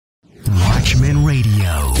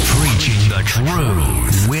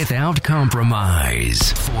Truth without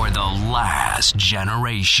compromise for the last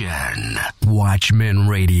generation. Watchmen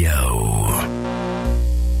Radio.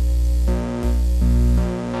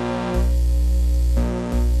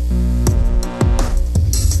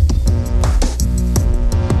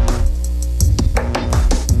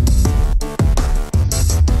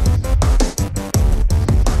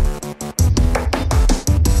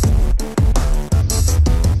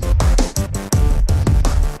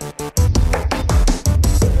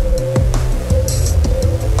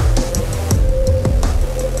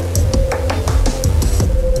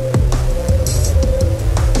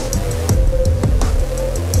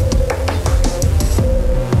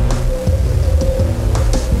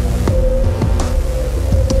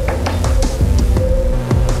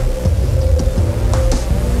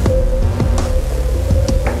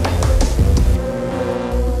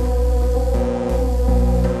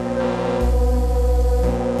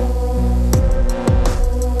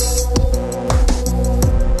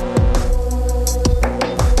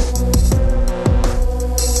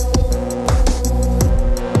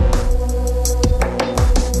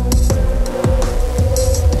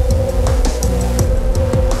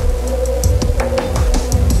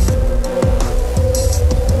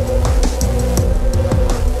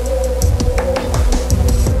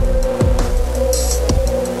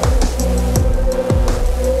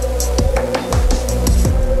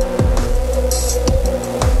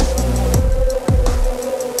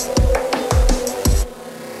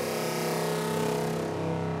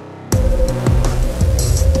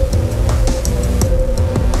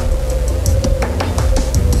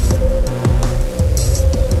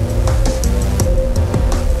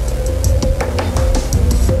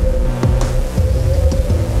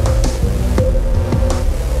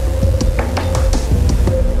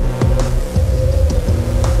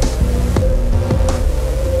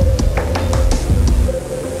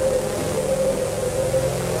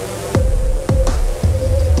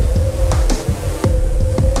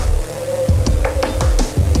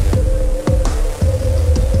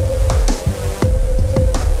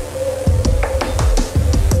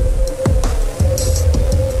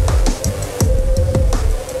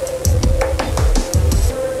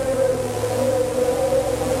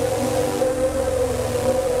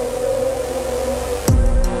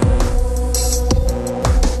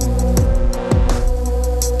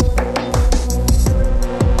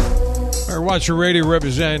 Watcher Radio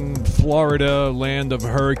represent Florida, land of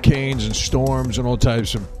hurricanes and storms and all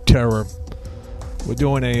types of terror. We're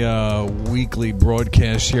doing a weekly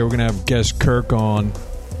broadcast here. We're going to have guest Kirk on.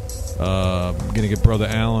 I'm going to get Brother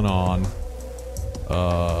Alan on.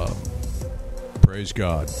 Praise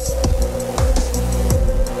God.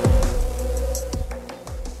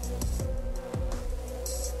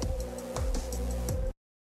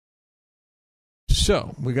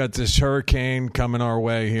 So, we got this hurricane coming our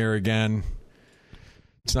way here again.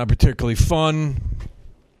 It's not particularly fun.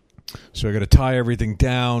 So I got to tie everything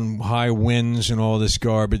down, high winds and all this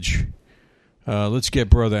garbage. Let's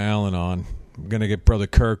get Brother Alan on. I'm going to get Brother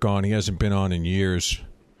Kirk on. He hasn't been on in years.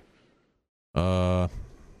 Are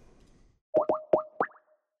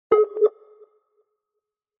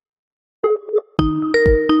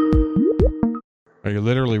you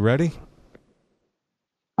literally ready?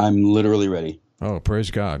 I'm literally ready. Oh,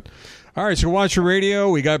 praise God. All right, so Watcher Radio,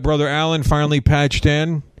 we got Brother Alan finally patched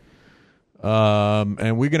in.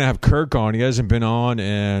 And we're going to have Kirk on. He hasn't been on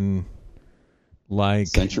in, like...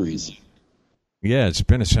 centuries. Yeah, it's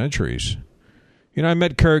been centuries. You know, I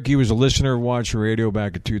met Kirk. He was a listener of Watcher Radio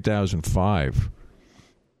back in 2005.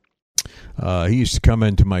 He used to come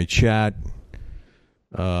into my chat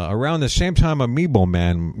around the same time Amiibo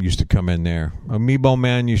Man used to come in there. Amiibo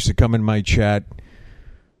Man used to come in my chat,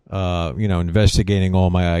 investigating all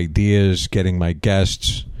my ideas, getting my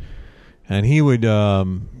guests. And he would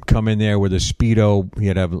come in there with a Speedo.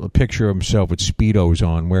 He'd have a picture of himself with Speedos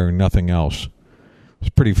on, wearing nothing else. It's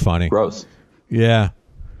pretty funny. Gross. Yeah.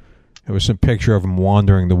 There was some picture of him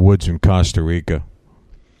wandering the woods in Costa Rica.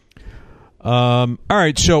 All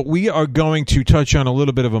right, so we are going to touch on a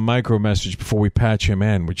little bit of a micro message before we patch him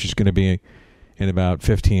in, which is going to be in about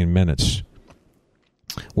 15 minutes.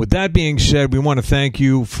 With that being said, we want to thank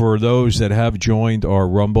you for those that have joined our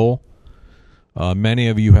Rumble. Many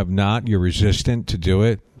of you have not. You're resistant to do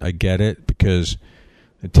it. I get it, because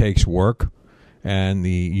it takes work. And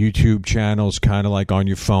the YouTube channel is kind of like on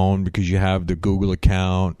your phone because you have the Google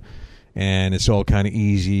account, and it's all kind of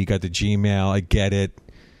easy. You got the Gmail. I get it.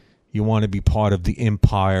 You want to be part of the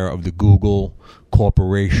empire of the Google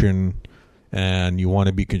corporation, and you want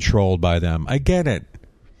to be controlled by them. I get it.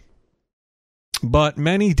 But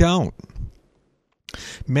many don't.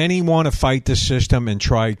 Many want to fight the system and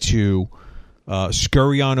try to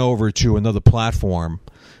scurry on over to another platform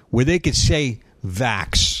where they could say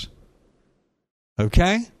vax.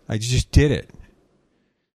 Okay? I just did it.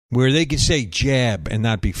 Where they could say jab and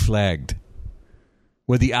not be flagged.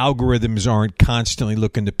 Where the algorithms aren't constantly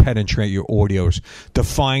looking to penetrate your audios to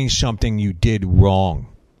find something you did wrong.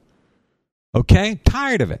 Okay?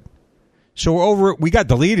 Tired of it. So we're over it. We got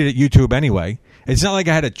deleted at YouTube anyway. It's not like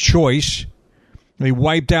I had a choice. They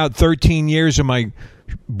wiped out 13 years of my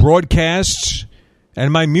broadcasts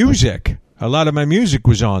and my music. A lot of my music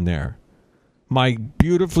was on there. My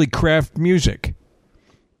beautifully crafted music.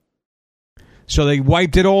 So they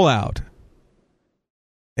wiped it all out.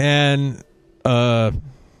 And a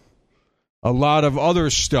lot of other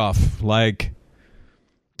stuff like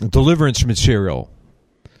deliverance material.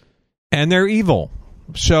 And they're evil.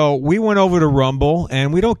 So we went over to Rumble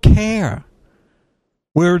and we don't care.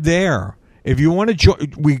 We're there. If you want to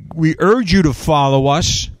join, we urge you to follow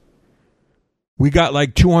us. We got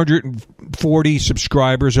like 240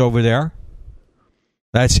 subscribers over there.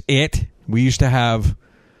 That's it. We used to have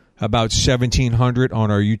about 1,700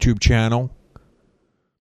 on our YouTube channel.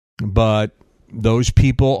 But those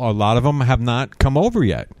people, a lot of them have not come over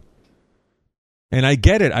yet. And I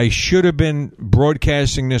get it. I should have been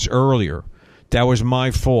broadcasting this earlier. That was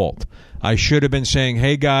my fault. I should have been saying,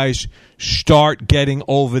 hey guys, start getting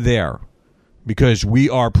over there. Because we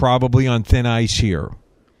are probably on thin ice here.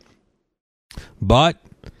 But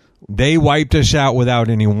they wiped us out without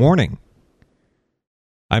any warning.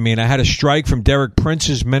 I mean, I had a strike from Derek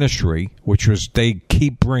Prince's ministry, which was they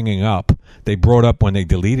keep bringing up. They brought up when they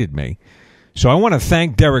deleted me. So I want to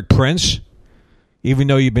thank Derek Prince. Even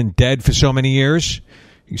though you've been dead for so many years,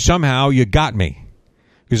 somehow you got me.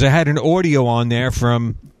 Because I had an audio on there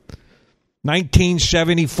from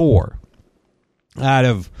 1974 out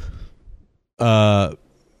of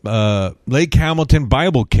Lake Hamilton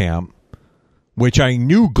Bible Camp, which I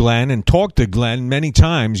knew Glenn and talked to Glenn many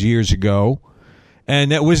times years ago,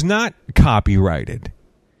 and it was not copyrighted.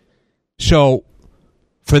 So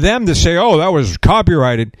for them to say, oh, that was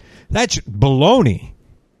copyrighted, that's baloney.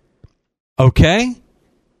 Okay?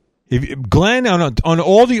 If Glenn on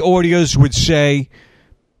all the audios would say,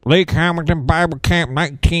 Lake Hamilton Bible Camp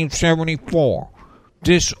 1974.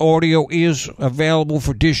 This audio is available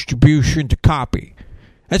for distribution to copy.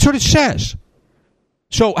 That's what it says.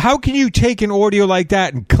 So how can you take an audio like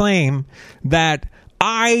that and claim that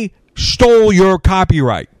I stole your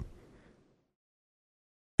copyright?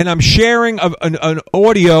 And I'm sharing an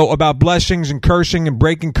audio about blessings and cursing and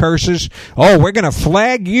breaking curses. Oh, we're going to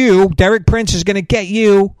flag you. Derek Prince is going to get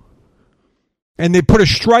you. And they put a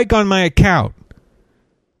strike on my account.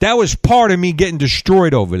 That was part of me getting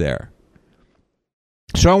destroyed over there.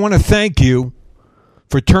 So I want to thank you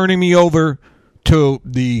for turning me over to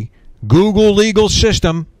the Google legal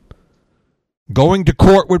system, going to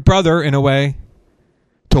court with brother in a way,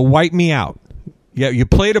 to wipe me out. Yeah, you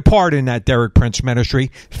played a part in that, Derek Prince ministry.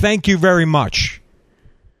 Thank you very much.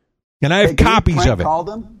 And I have copies of it. Call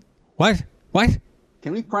them? What?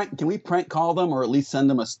 Can we prank call them, or at least send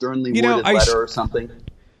them a sternly worded letter or something?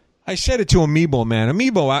 I said it to Amiibo, man.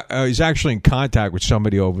 Amiibo is actually in contact with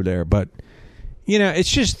somebody over there, but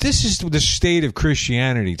it's just, this is the state of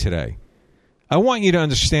Christianity today. I want you to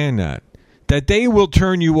understand that they will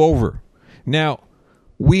turn you over. Now,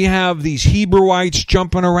 we have these Hebrewites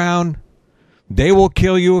jumping around. They will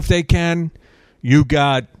kill you if they can. You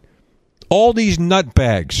got all these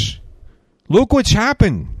nutbags. Look what's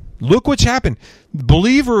happened.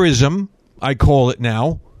 Believerism, I call it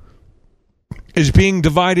now, is being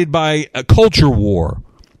divided by a culture war,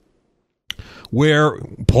 where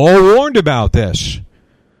Paul warned about this,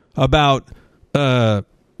 about the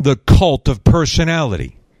cult of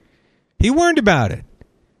personality. He warned about it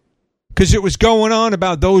because it was going on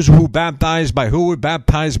about those who baptized by who were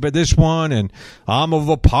baptized by this one, and I'm of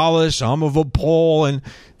Apollos, I'm of Paul, and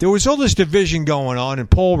there was all this division going on, and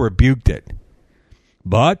Paul rebuked it.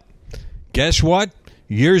 But guess what?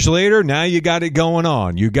 Years later, now you got it going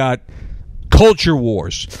on. You got culture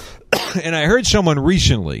wars. And I heard someone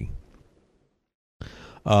recently,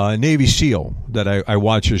 Navy SEAL, that I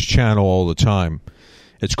watch his channel all the time.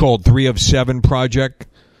 It's called 3 of 7 Project.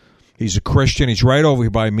 He's a Christian. He's right over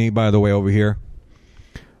by me, by the way, over here.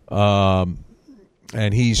 And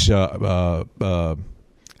he's had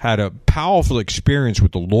a powerful experience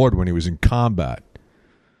with the Lord when he was in combat.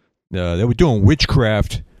 They were doing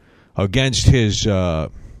witchcraft against his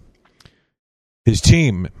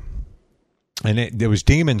team. And there was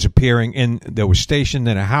demons appearing that was stationed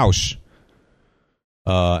in a house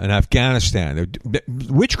in Afghanistan.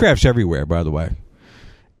 Witchcraft's everywhere, by the way.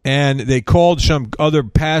 And they called some other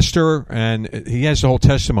pastor, and he has the whole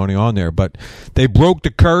testimony on there. But they broke the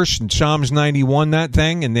curse in Psalms 91, that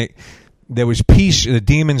thing, and there was peace. The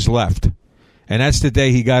demons left. And that's the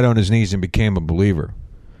day he got on his knees and became a believer.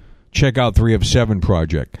 Check out 3 of 7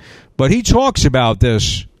 Project. But he talks about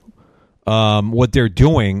this, what they're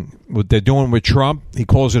doing with Trump. He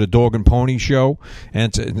calls it a dog and pony show.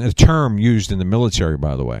 And it's a term used in the military,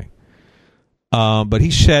 by the way. But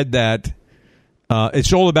he said that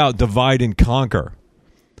it's all about divide and conquer.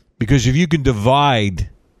 Because if you can divide,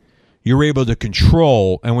 you're able to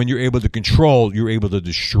control. And when you're able to control, you're able to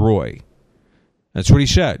destroy. That's what he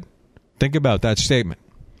said. Think about that statement.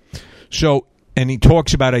 So, and he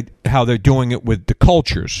talks about how they're doing it with the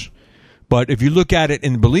cultures. But if you look at it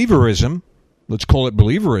in believerism, let's call it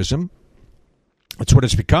believerism. That's what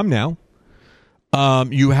it's become now.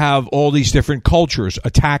 You have all these different cultures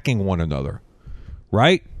attacking one another,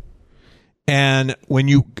 right? And when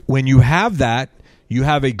you have that, you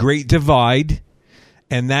have a great divide,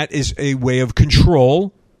 and that is a way of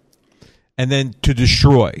control, and then to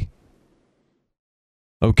destroy.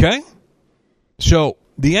 Okay? So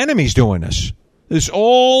the enemy's doing this. This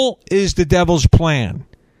all is the devil's plan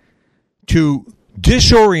to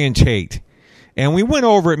disorientate. And we went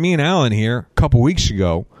over it, me and Alan here, a couple weeks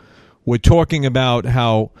ago. We're talking about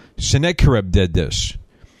how Sennacherib did this,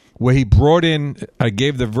 where he brought in,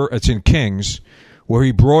 it's in Kings, where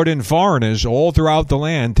he brought in foreigners all throughout the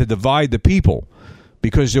land to divide the people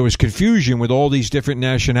because there was confusion with all these different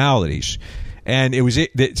nationalities. And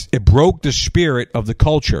it broke the spirit of the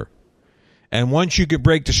culture. And once you could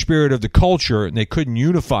break the spirit of the culture and they couldn't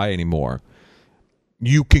unify anymore,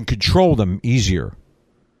 you can control them easier.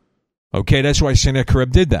 Okay, that's why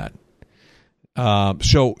Sennacherib did that.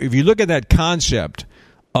 So if you look at that concept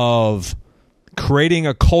of creating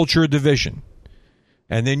a culture division,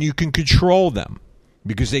 and then you can control them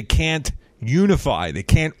because they can't unify, they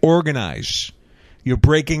can't organize. You're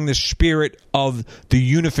breaking the spirit of the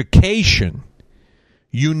unification.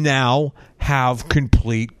 You now have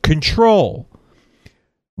complete control.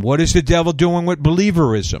 What is the devil doing with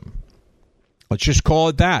believerism? Let's just call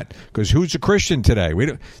it that, because who's a Christian today?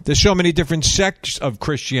 There's so many different sects of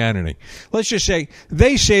Christianity. Let's just say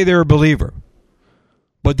they say they're a believer,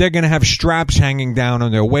 but they're going to have straps hanging down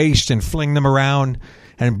on their waist and fling them around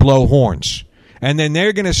and blow horns. And then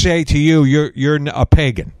they're going to say to you, you're a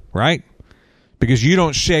pagan, right? Because you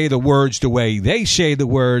don't say the words the way they say the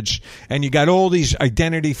words, and you got all these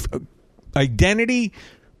identity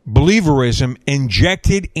believerism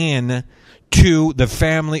injected in to the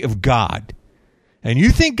family of God. And you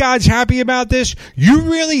think God's happy about this? You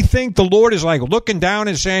really think the Lord is like looking down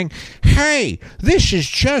and saying, hey, this is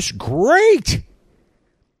just great.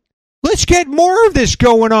 Let's get more of this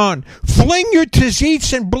going on. Fling your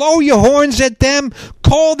tzitzits and blow your horns at them.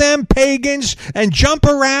 Call them pagans and jump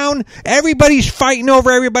around. Everybody's fighting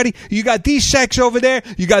over everybody. You got these sects over there.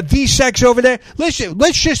 You got these sects over there. Listen,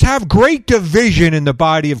 let's just have great division in the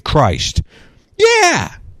body of Christ.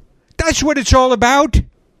 Yeah, that's what it's all about.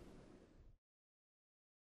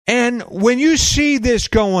 And when you see this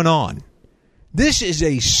going on, this is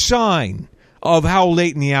a sign of how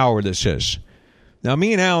late in the hour this is. Now,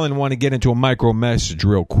 me and Alan want to get into a micro message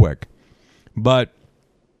real quick. But,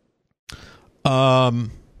 because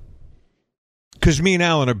me and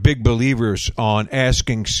Alan are big believers on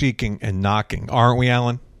asking, seeking, and knocking. Aren't we,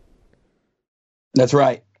 Alan? That's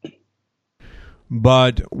right.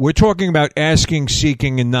 But we're talking about asking,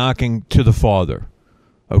 seeking, and knocking to the Father.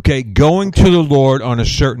 Okay, going to the Lord on a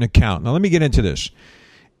certain account. Now, let me get into this.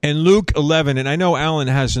 In Luke 11, and I know Alan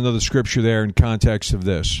has another scripture there in context of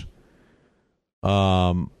this.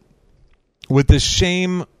 With the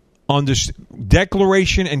same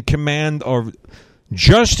declaration and command are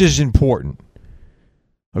just as important.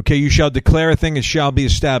 Okay, you shall declare a thing, it shall be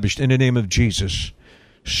established in the name of Jesus.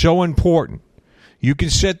 So important. You can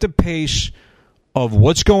set the pace of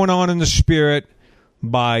what's going on in the Spirit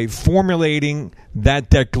by formulating that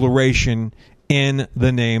declaration in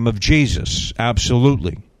the name of Jesus.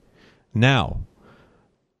 Absolutely. Now,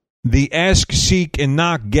 the ask, seek, and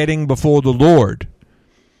knock, getting before the Lord,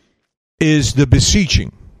 is the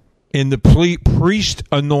beseeching in the priest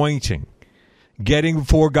anointing. Getting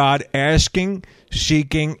before God, asking,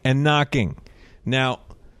 seeking, and knocking. Now,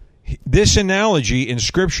 this analogy in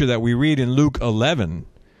Scripture that we read in Luke 11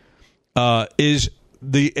 is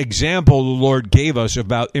the example the Lord gave us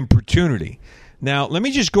about importunity. Now, let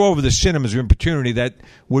me just go over the synonyms of importunity. That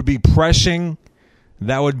would be pressing,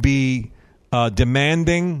 that would be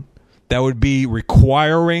demanding, that would be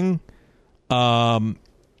requiring,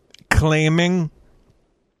 claiming,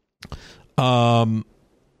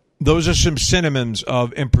 Those are some synonyms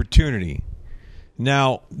of importunity.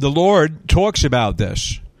 Now, the Lord talks about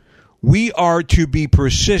this. We are to be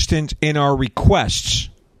persistent in our requests.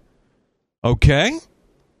 Okay?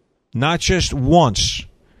 Not just once.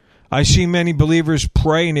 I see many believers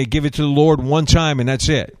pray and they give it to the Lord one time and that's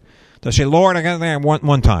it. They'll say, Lord, I got that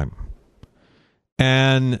one time.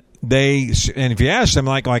 And if you ask them,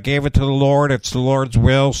 like, I gave it to the Lord, it's the Lord's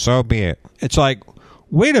will, so be it. It's like,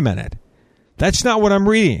 wait a minute. That's not what I'm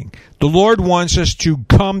reading. The Lord wants us to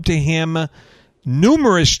come to him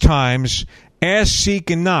numerous times, ask,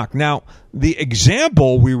 seek, and knock. Now, the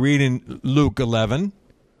example we read in Luke 11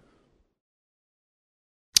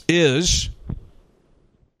 is,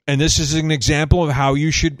 and this is an example of how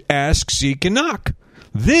you should ask, seek, and knock.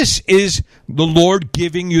 This is the Lord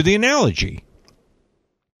giving you the analogy.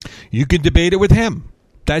 You can debate it with him.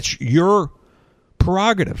 That's your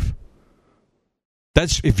prerogative.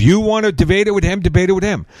 If you want to debate it with him, debate it with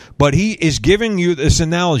him. But he is giving you this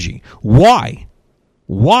analogy. Why?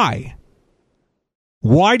 Why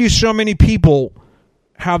do so many people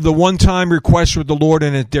have the one-time request with the Lord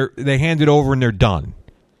and they hand it over and they're done?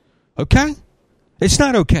 Okay? It's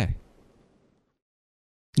not okay.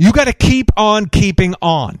 You got to keep on keeping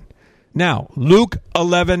on. Now, Luke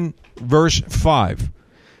 11, verse 5.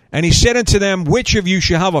 And he said unto them, which of you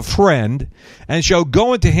shall have a friend, and shall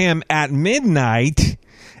go unto him at midnight,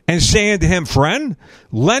 and say unto him, friend,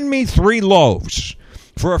 lend me 3 loaves.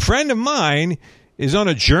 For a friend of mine is on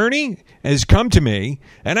a journey, and has come to me,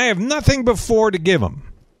 and I have nothing before to give him.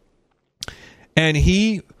 And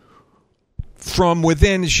he from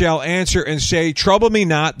within shall answer and say, trouble me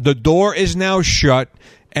not, the door is now shut,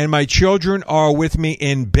 and my children are with me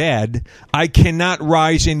in bed. I cannot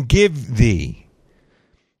rise and give thee.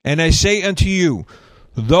 And I say unto you,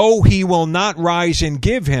 though he will not rise and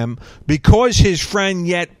give him, because his friend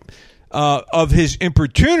yet of his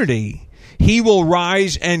importunity, he will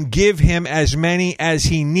rise and give him as many as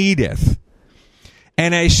he needeth.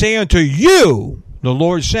 And I say unto you, the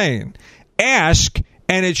Lord saying, ask,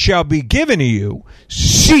 and it shall be given to you.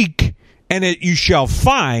 Seek, and you shall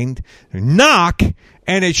find. Knock,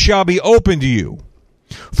 and it shall be opened to you.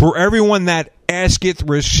 For everyone that asketh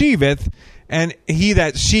receiveth, and he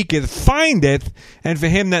that seeketh findeth, and for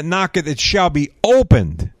him that knocketh it shall be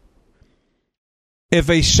opened. If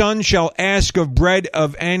a son shall ask of bread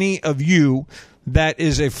of any of you that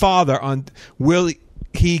is a father, will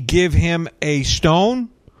he give him a stone?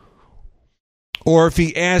 Or if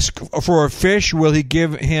he ask for a fish, will he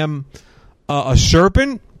give him a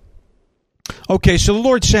serpent? Okay, so the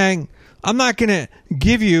Lord's saying, I'm not going to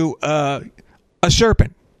give you a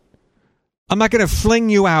serpent. I'm not going to fling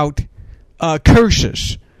you out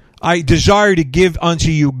curses. I desire to give unto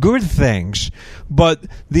you good things. But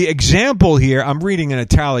the example here, I'm reading in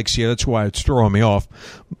italics here, that's why it's throwing me off.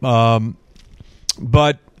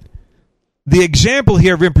 But the example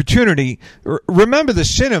here of importunity, remember the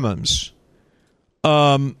synonyms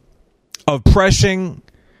of pressing,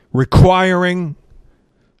 requiring,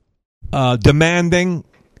 demanding.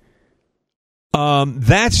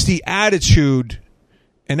 That's the attitude,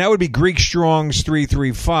 and that would be Greek Strong's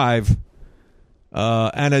 335.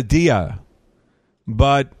 Anadia.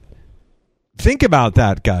 But think about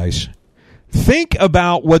that, guys. Think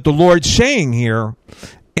about what the Lord's saying here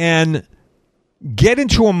and get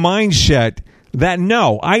into a mindset that,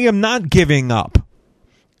 no, I am not giving up.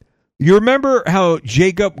 You remember how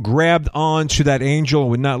Jacob grabbed on to that angel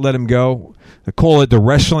and would not let him go? They call it the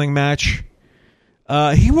wrestling match.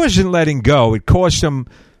 He wasn't letting go. It cost him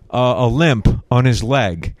a limp on his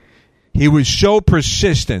leg. He was so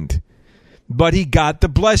persistent. But he got the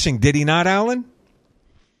blessing, did he not, Alan?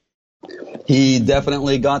 He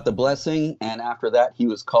definitely got the blessing, and after that he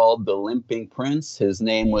was called the Limping Prince. His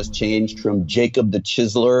name was changed from Jacob the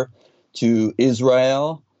Chiseler to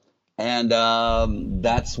Israel, and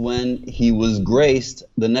that's when he was graced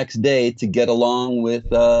the next day to get along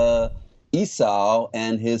with Esau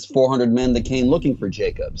and his 400 men that came looking for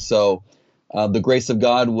Jacob. So the grace of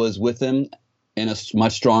God was with him in a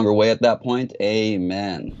much stronger way at that point.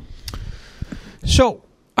 Amen. So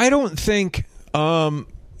I don't think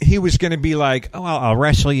he was going to be like, oh, I'll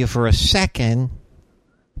wrestle you for a second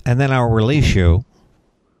and then I'll release you.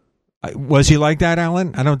 Was he like that,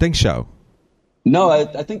 Alan? I don't think so. No,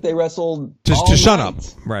 I think they wrestled to sun up.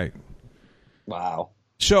 Right. Wow.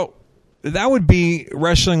 So that would be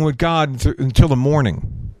wrestling with God until the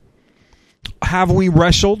morning. Have we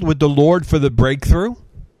wrestled with the Lord for the breakthrough?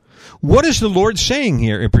 What is the Lord saying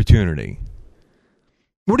here, importunity?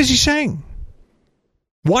 What is he saying?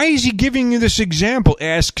 Why is he giving you this example?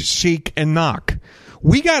 Ask, seek, and knock.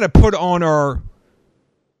 We got to put on our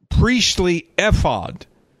priestly ephod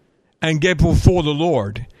and get before the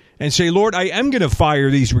Lord and say, Lord, I am going to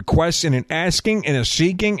fire these requests in an asking and a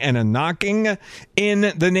seeking and a knocking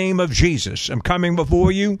in the name of Jesus. I'm coming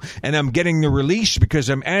before you and I'm getting the release because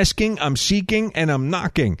I'm asking, I'm seeking, and I'm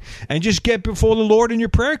knocking. And just get before the Lord in your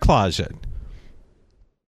prayer closet.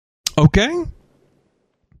 Okay?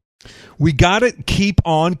 We got to keep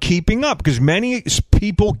on keeping up because many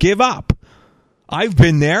people give up. I've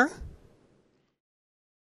been there.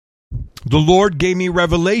 The Lord gave me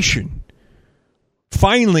revelation.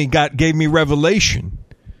 Finally gave me revelation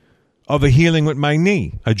of a healing with my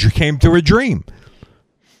knee. I came through a dream.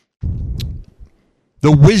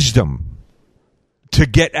 The wisdom to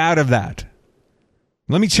get out of that.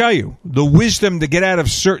 Let me tell you, the wisdom to get out of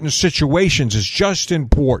certain situations is just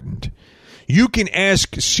important. You can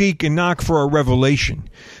ask, seek, and knock for a revelation.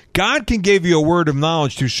 God can give you a word of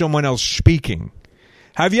knowledge through someone else speaking.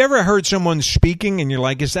 Have you ever heard someone speaking and you're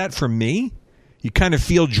like, is that for me? You kind of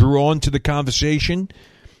feel drawn to the conversation.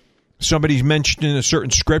 Somebody's mentioning a certain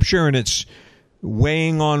scripture and it's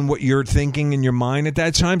weighing on what you're thinking in your mind at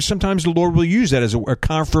that time. Sometimes the Lord will use that as a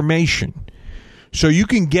confirmation. So you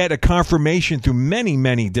can get a confirmation through many,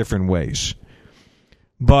 many different ways.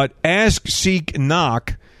 But ask, seek,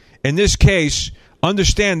 knock. In this case,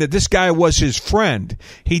 understand that this guy was his friend.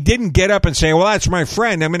 He didn't get up and say, well, that's my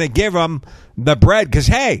friend. I'm going to give him the bread because,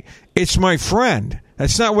 hey, it's my friend.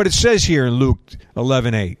 That's not what it says here in Luke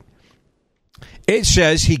 11:8. It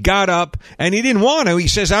says he got up and he didn't want to. He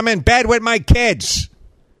says, I'm in bed with my kids.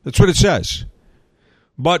 That's what it says.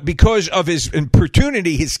 But because of his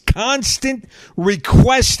importunity, his constant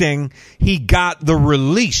requesting, he got the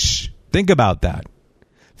release. Think about that.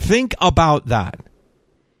 Think about that.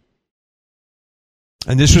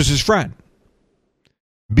 And this was his friend.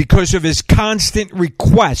 Because of his constant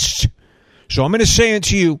requests. So I'm going to say it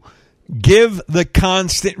to you. Give the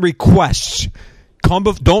constant requests.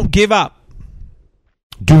 Don't give up.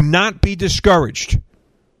 Do not be discouraged.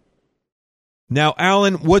 Now,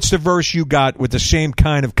 Alan, what's the verse you got with the same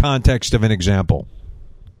kind of context of an example?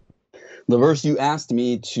 The verse you asked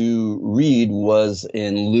me to read is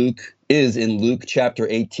in Luke chapter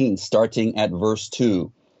 18, starting at verse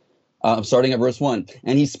 2. Starting at verse 1.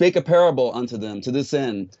 And he spake a parable unto them to this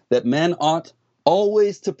end, that men ought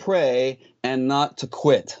always to pray and not to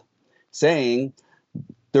quit, saying,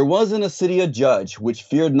 there was in a city a judge which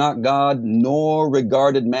feared not God nor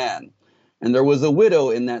regarded man. And there was a widow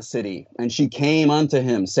in that city, and she came unto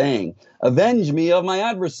him, saying, avenge me of my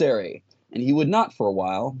adversary. And he would not for a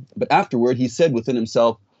while, but afterward he said within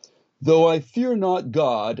himself, though I fear not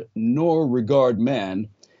God nor regard man,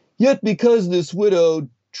 yet because this widow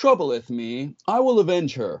troubleth me, I will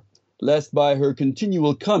avenge her, lest by her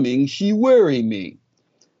continual coming she weary me.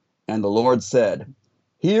 And the Lord said,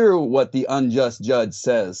 hear what the unjust judge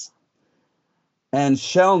says. And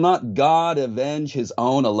shall not God avenge his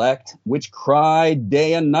own elect, which cry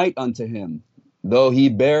day and night unto him, though he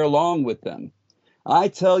bear long with them? I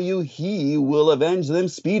tell you, he will avenge them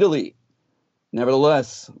speedily.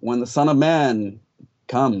 Nevertheless, when the Son of Man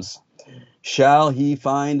comes, shall he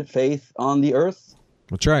find faith on the earth?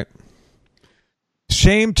 That's right.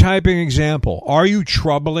 Same typing example. Are you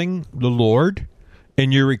troubling the Lord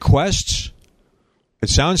in your requests? It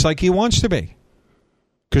sounds like he wants to be.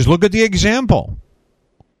 Because look at the example.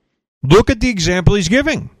 Look at the example he's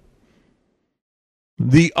giving.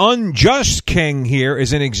 The unjust king here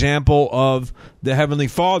is an example of the Heavenly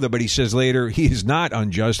Father, but he says later he is not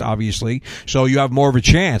unjust, obviously, so you have more of a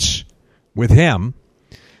chance with him.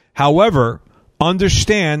 However,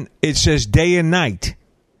 understand it says day and night.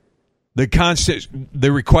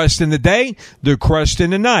 The request in the day, the request in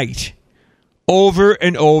the night. Over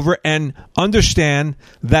and over, and understand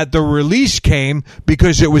that the release came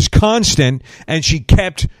because it was constant and she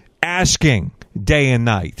kept asking day and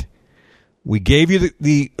night. We gave you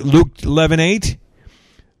the Luke 11:8,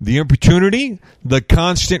 the importunity, the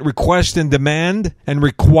constant request and demand and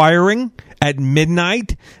requiring at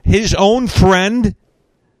midnight, his own friend,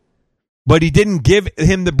 but he didn't give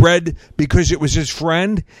him the bread because it was his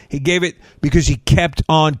friend. He gave it because he kept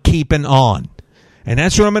on keeping on. And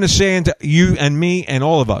that's what I'm going to say to you and me and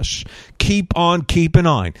all of us. Keep on keeping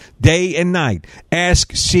on. Day and night.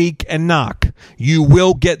 Ask, seek, and knock. You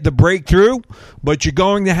will get the breakthrough, but you're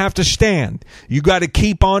going to have to stand. You got to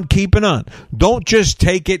keep on keeping on. Don't just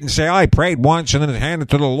take it and say, I prayed once and then hand it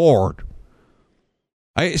to the Lord.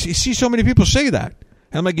 I see so many people say that.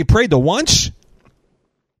 And I'm like, you prayed the once?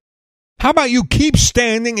 How about you keep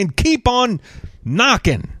standing and keep on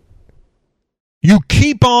knocking? You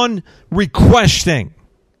keep on requesting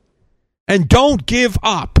and don't give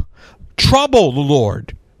up. Trouble the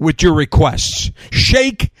Lord with your requests.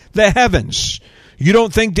 Shake the heavens. You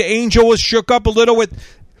don't think the angel was shook up a little with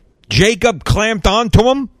Jacob clamped onto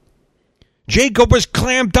him? Jacob was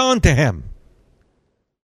clamped onto him.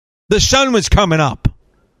 The sun was coming up.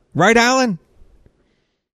 Right, Alan?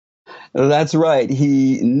 That's right.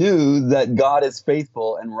 He knew that God is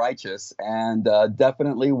faithful and righteous, and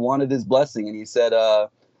definitely wanted his blessing. And he said,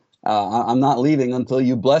 I'm not leaving until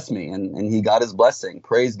you bless me. And he got his blessing.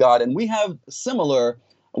 Praise God. And we have similar,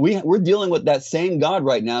 we're dealing with that same God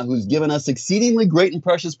right now who's given us exceedingly great and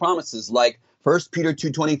precious promises, like 1 Peter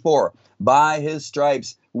 2:24. By his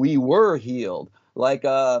stripes we were healed. Like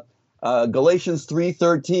Galatians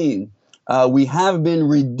 3:13. We have been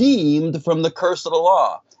redeemed from the curse of the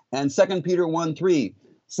law. And 2 Peter 1:3,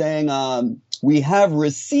 saying, we have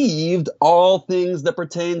received all things that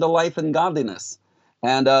pertain to life and godliness.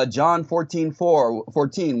 And John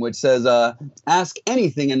 14:14, which says, ask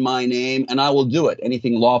anything in my name and I will do it.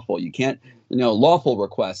 Anything lawful. You can't, lawful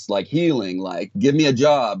requests like healing, like give me a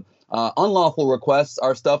job. Unlawful requests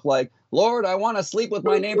are stuff like, Lord, I want to sleep with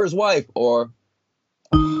my neighbor's wife, or...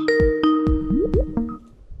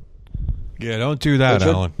 Yeah, don't do that, Richard?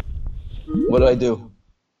 Alan. What did I do?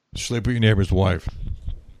 Sleep with your neighbor's wife.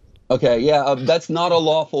 Okay, yeah, that's not a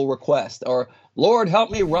lawful request. Or, Lord,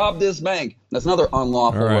 help me rob this bank. That's another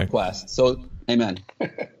unlawful request. So, amen.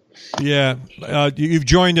 Yeah, you've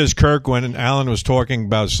joined us, Kirk, when Alan was talking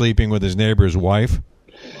about sleeping with his neighbor's wife.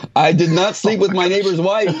 I did not sleep with my neighbor's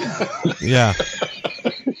wife. Yeah.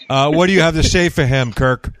 What do you have to say for him,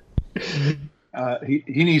 Kirk? He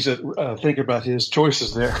needs to think about his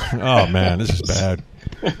choices there. Oh, man, this is bad.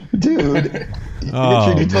 Dude,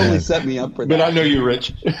 Richard, you totally set me up for that. But I know you,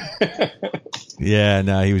 Rich. Yeah,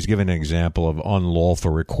 no, he was giving an example of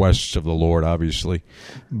unlawful requests of the Lord, obviously.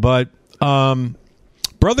 But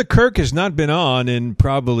Brother Kirk has not been on in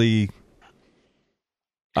probably,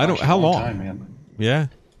 how long? Time, man. Yeah.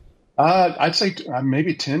 I'd say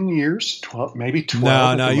maybe 10 years, 12, maybe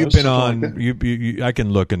 12. No, you've been on. Like I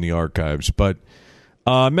can look in the archives, but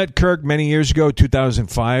I met Kirk many years ago,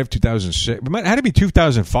 2005, 2006. It had to be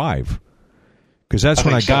 2005 because that's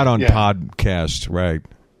when I got on podcast, right?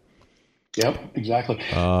 Yep, exactly.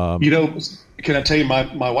 Can I tell you,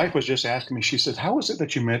 my wife was just asking me, she said, how is it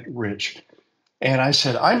that you met Rich? And I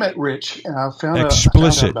said, I met Rich, and I found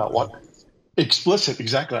out about what... Explicit,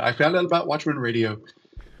 exactly. I found out about Watchmen Radio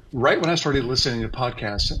right when I started listening to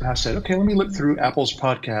podcasts. And I said, okay, let me look through Apple's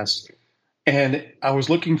podcasts. And I was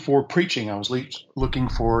looking for preaching. I was looking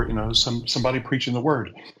for, somebody preaching the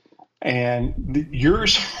word. And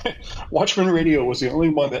yours, Watchmen Radio, was the only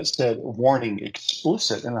one that said warning,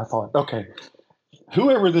 explicit. And I thought, okay,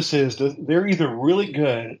 whoever this is, they're either really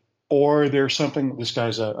good or there's something, this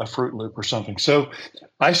guy's a Fruit Loop or something. So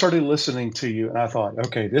I started listening to you and I thought,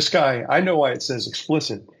 okay, this guy, I know why it says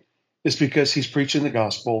explicit. It's because he's preaching the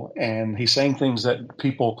gospel and he's saying things that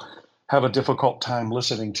people have a difficult time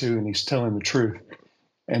listening to, and he's telling the truth.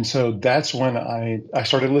 And so that's when I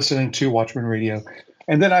started listening to Watchmen Radio.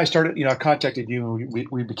 And then I started, I contacted you and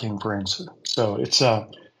we became friends. So it's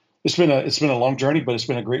been a long journey, but it's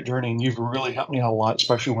been a great journey, and you've really helped me out a lot,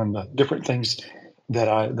 especially when the different things that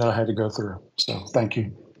I had to go through. So thank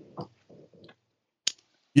you.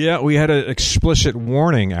 Yeah, we had an explicit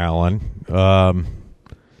warning, Alan.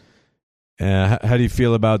 How do you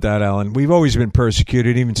feel about that, Alan? We've always been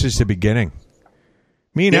persecuted, even since the beginning.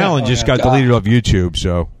 Me and Alan just got deleted off YouTube.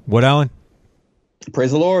 So what, Alan?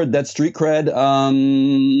 Praise the Lord. That's street cred.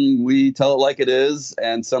 We tell it like it is,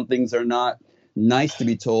 and some things are not nice to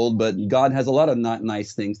be told, but God has a lot of not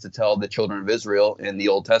nice things to tell the children of Israel in the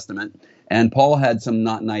Old Testament. And Paul had some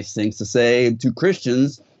not nice things to say to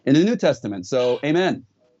Christians in the New Testament. So, amen.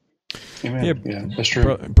 Amen. Yeah, that's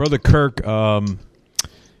true. Brother Kirk,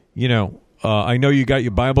 I know you got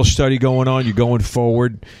your Bible study going on. You're going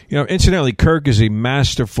forward. Incidentally, Kirk is a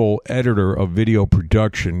masterful editor of video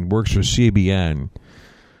production, works for CBN.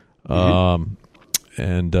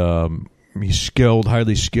 And he's skilled,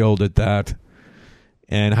 highly skilled at that,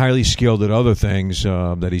 and highly skilled at other things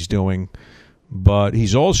that he's doing. But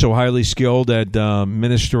he's also highly skilled at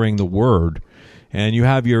ministering the word. And you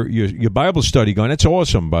have your Bible study going. That's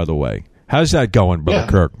awesome, by the way. How's that going, Brother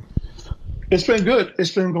Kirk? It's been good.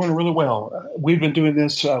 It's been going really well. We've been doing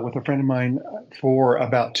this with a friend of mine for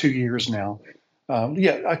about 2 years now.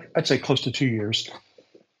 I'd say close to 2 years.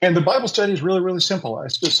 And the Bible study is really, really simple.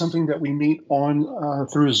 It's just something that we meet on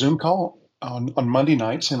through a Zoom call on Monday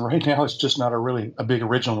nights. And right now it's just not a big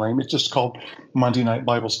original name. It's just called Monday Night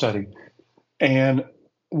Bible Study. And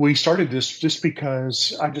we started this just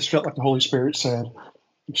because I just felt like the Holy Spirit said,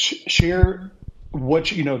 share what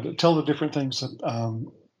tell the different things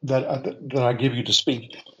that I give you to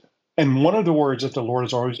speak. And one of the words that the Lord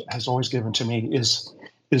has always given to me is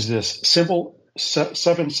this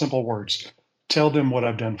seven simple words. Tell them what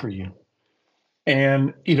I've done for you.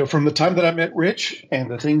 And, from the time that I met Rich and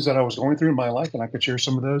the things that I was going through in my life, and I could share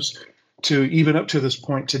some of those, to even up to this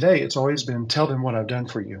point today, it's always been tell them what I've done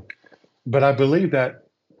for you. But I believe that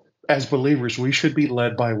as believers, we should be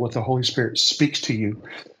led by what the Holy Spirit speaks to you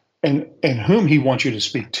and whom he wants you to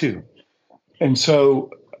speak to. And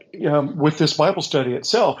so with this Bible study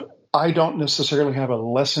itself, I don't necessarily have a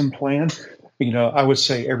lesson plan. I would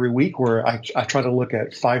say every week where I try to look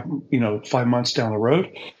at 5 months down the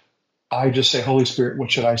road. I just say, Holy Spirit,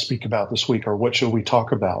 what should I speak about this week, or what should we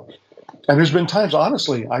talk about? And there's been times,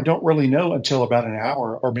 honestly, I don't really know until about an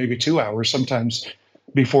hour or maybe 2 hours, sometimes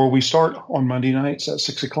before we start on Monday nights at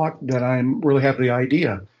 6 o'clock, that I really have the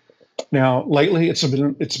idea. Now, lately, it's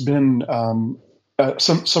been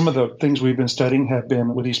some of the things we've been studying have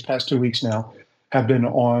been, with these past 2 weeks now, have been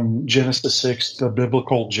on Genesis 6, the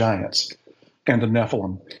biblical giants and the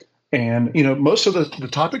Nephilim. And, most of the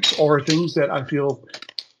topics are things that I feel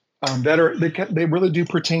they really do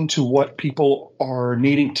pertain to what people are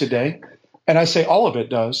needing today. And I say all of it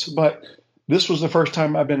does, but this was the first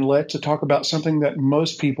time I've been led to talk about something that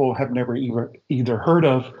most people have never either heard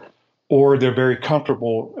of, or they're very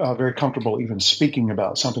comfortable even speaking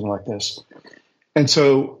about something like this. And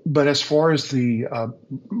so, but as far as the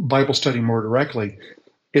Bible study more directly,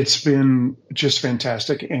 it's been just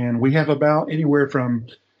fantastic. And we have about anywhere from,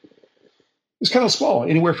 it's kind of small,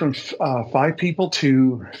 anywhere from 5 people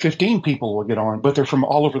to 15 people will get on, but they're from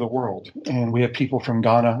all over the world. And we have people from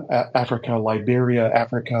Ghana, Africa, Liberia,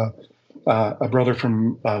 Africa, a brother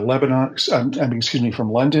from Lebanon,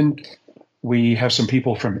 from London. We have some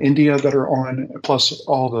people from India that are on, plus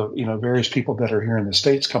all the various people that are here in the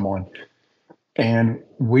States come on. And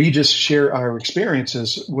we just share our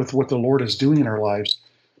experiences with what the Lord is doing in our lives,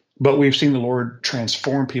 but we've seen the Lord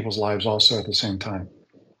transform people's lives also at the same time.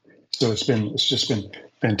 So it's just been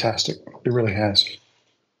fantastic. It really has.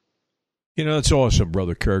 It's awesome,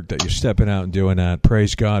 Brother Kirk, that you're stepping out and doing that.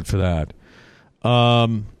 Praise God for that.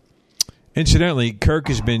 Incidentally, Kirk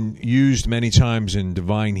has been used many times in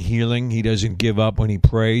divine healing. He doesn't give up when he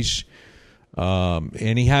prays.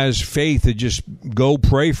 And he has faith to just go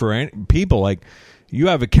pray for people. Like, you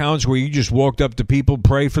have accounts where you just walked up to people,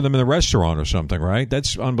 pray for them in the restaurant or something, right?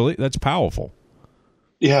 That's unbelievable. That's powerful.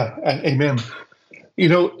 Yeah, amen.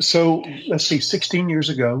 So let's see, 16 years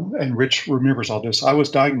ago, and Rich remembers all this, I was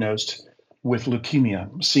diagnosed with leukemia,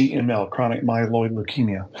 CML, chronic myeloid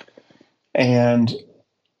leukemia. And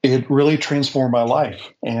it really transformed my life.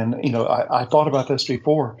 And, I thought about this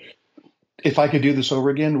before. If I could do this over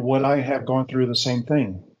again, would I have gone through the same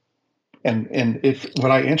thing? And if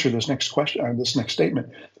when I answer this next question, or this next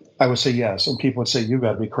statement, I would say yes. And people would say, you've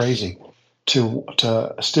got to be crazy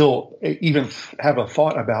to still even have a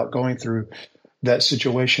thought about going through that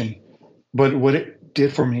situation. But what it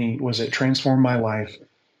did for me was it transformed my life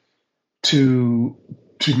to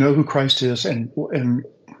know who Christ is and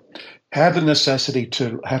have the necessity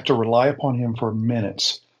to have to rely upon him for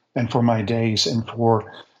minutes and for my days and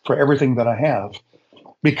for everything that I have.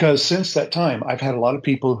 Because since that time, I've had a lot of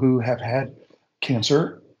people who have had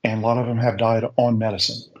cancer, and a lot of them have died on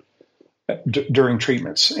medicine during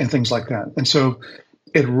treatments and things like that. And so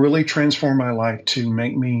it really transformed my life to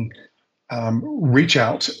make me reach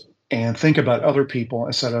out and think about other people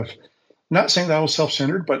instead of, not saying that I was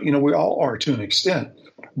self-centered, but, we all are to an extent,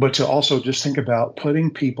 but to also just think about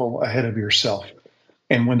putting people ahead of yourself.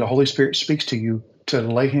 And when the Holy Spirit speaks to you to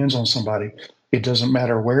lay hands on somebody, it doesn't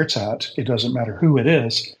matter where it's at. It doesn't matter who it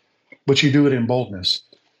is, but you do it in boldness.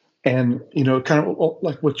 And, kind of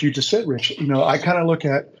like what you just said, Rich, I kind of look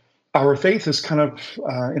at our faith as kind of,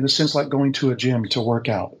 in a sense, like going to a gym to work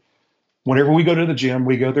out. Whenever we go to the gym,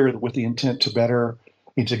 we go there with the intent to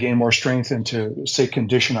gain more strength and to, say,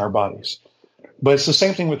 condition our bodies. But it's the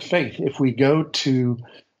same thing with faith. If we go to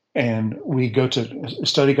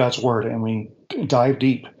study God's word and we dive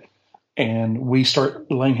deep and we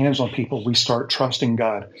start laying hands on people, we start trusting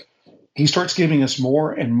God. He starts giving us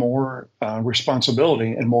more and more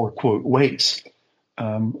responsibility and more, quote, weights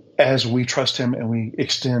as we trust him and we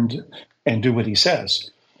extend and do what he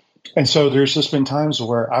says. And so there's just been times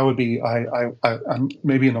where I would be, I'm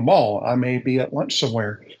maybe in the mall, I may be at lunch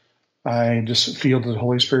somewhere. I just feel that the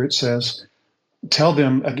Holy Spirit says, tell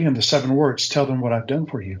them, again, the 7 words, tell them what I've done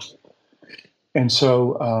for you. And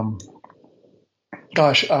so,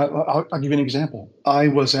 I'll give you an example. I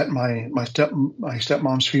was at my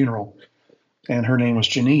stepmom's funeral, and her name was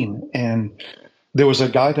Janine. And there was a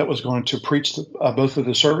guy that was going to preach both of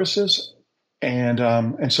the services.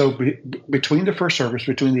 And so between the first service,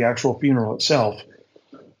 between the actual funeral itself,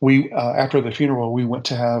 we after the funeral, we went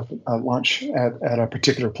to have lunch at a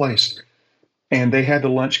particular place, and they had the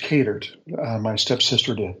lunch catered. My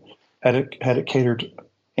stepsister had it catered,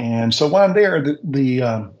 and so while I'm there,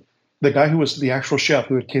 the guy who was the actual chef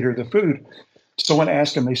who had catered the food, someone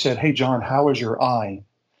asked him. They said, "Hey, John, how is your eye?"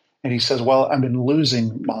 And he says, "Well, I've been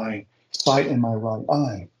losing my sight in my right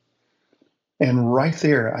eye." And right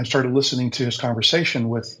there, I started listening to his conversation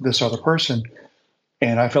with this other person,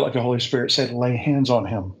 and I felt like the Holy Spirit said, "Lay hands on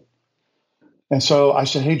him." And so I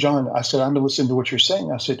said, "Hey, John," I said, "I'm listening to what you're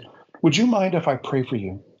saying." I said, "Would you mind if I pray for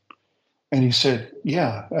you?" And he said,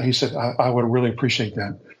 "Yeah." He said, I would really appreciate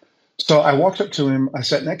that." So I walked up to him, I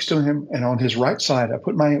sat next to him, and on his right side, I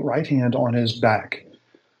put my right hand on his back,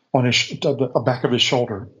 on the back of his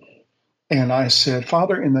shoulder. And I said,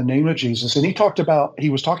 "Father, in the name of Jesus," and he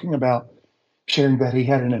was talking about sharing that he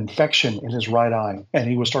had an infection in his right eye and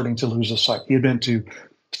he was starting to lose his sight. He had been to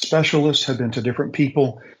specialists, had been to different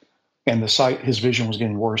people, and his vision was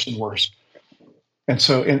getting worse and worse. And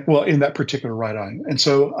so, in that particular right eye. And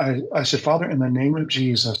so I said, "Father, in the name of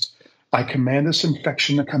Jesus, I command this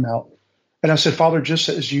infection to come out." And I said, "Father, just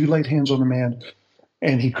as you laid hands on the man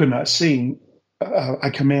and he could not see, in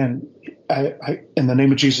the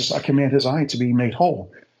name of Jesus, I command his eye to be made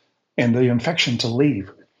whole and the infection to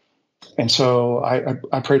leave." And so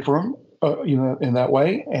I prayed for him, in that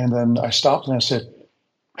way. And then I stopped and I said,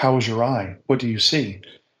 "How is your eye? What do you see?"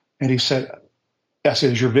 And I said,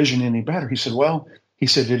 "Is your vision any better?" He said, "Well," he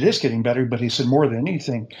said, "it is getting better." But he said, "More than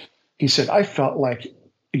anything," he said, "I felt like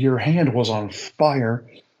your hand was on fire."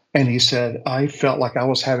 And he said, "I felt like I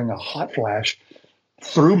was having a hot flash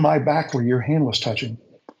through my back where your hand was touching."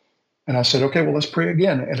 And I said, "Okay, well, let's pray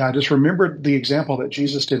again." And I just remembered the example that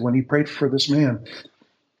Jesus did when he prayed for this man,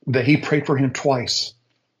 that he prayed for him twice.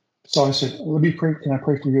 So I said, "Let me pray. Can I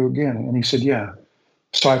pray for you again?" And he said, "Yeah."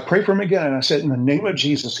 So I prayed for him again. And I said, "In the name of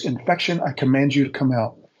Jesus, infection, I command you to come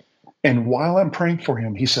out." And while I'm praying for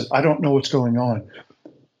him, he said, "I don't know what's going on."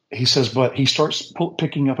 He says, but he starts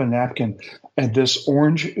picking up a napkin, and this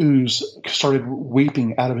orange ooze started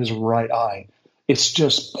weeping out of his right eye. It's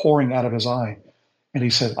just pouring out of his eye. And he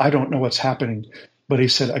said, "I don't know what's happening." But he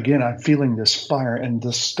said, "Again, I'm feeling this fire, and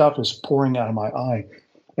this stuff is pouring out of my eye."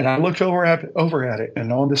 And I looked over at it,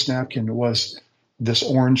 and on this napkin was this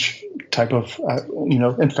orange type of,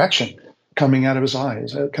 infection coming out of his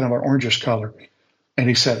eyes, kind of an orangish color. And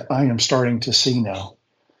he said, "I am starting to see now."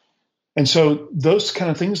 And so those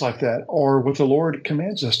kind of things like that are what the Lord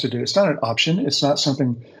commands us to do. It's not an option. It's not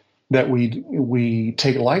something that we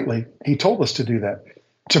take lightly. He told us to do that,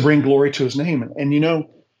 to bring glory to his name. And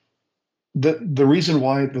the reason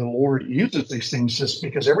why the Lord uses these things is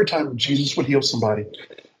because every time Jesus would heal somebody,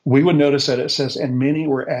 we would notice that it says, "And many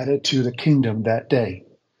were added to the kingdom that day."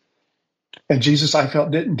 And Jesus, I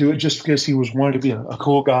felt, didn't do it just because he wanted to be a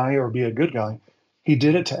cool guy or be a good guy. He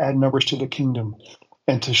did it to add numbers to the kingdom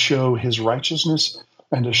and to show his righteousness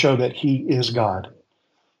and to show that he is God.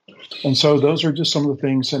 And so those are just some of the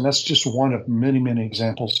things, and that's just one of many, many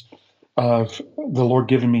examples of the Lord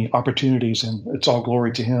giving me opportunities, and it's all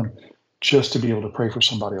glory to him just to be able to pray for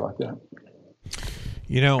somebody like that.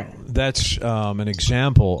 That's an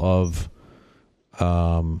example of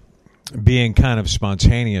being kind of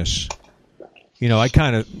spontaneous. I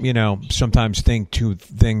kind of, sometimes think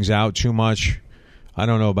things out too much. I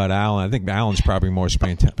don't know about Alan. I think Alan's probably more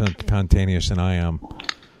spontaneous than I am.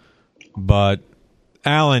 But,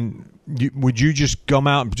 Alan, would you just come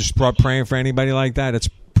out and just start praying for anybody like that? It's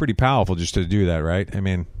pretty powerful just to do that, right? I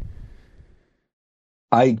mean,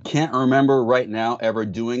 I can't remember right now ever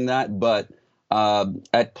doing that, but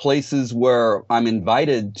at places where I'm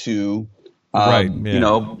invited to,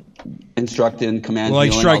 instruct and command. Well,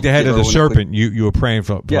 like strike the head of the serpent. You were praying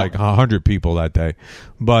for like 100 people that day,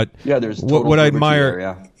 but there's what I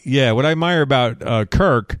admire. What I admire about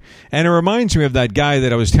Kirk, and it reminds me of that guy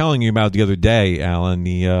that I was telling you about the other day, Alan.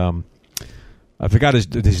 I forgot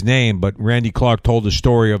his name, but Randy Clark told the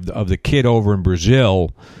story of the kid over in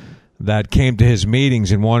Brazil that came to his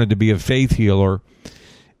meetings and wanted to be a faith healer.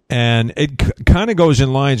 And it kind of goes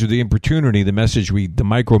in lines with the importunity, the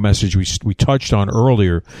micro message we touched on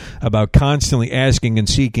earlier about constantly asking and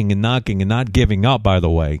seeking and knocking and not giving up, by the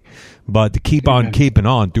way, but to keep on keeping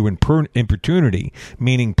on through importunity,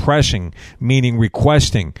 meaning pressing, meaning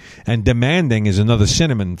requesting, and demanding is another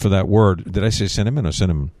synonym for that word. Did I say cinnamon or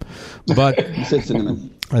cinnamon? But you said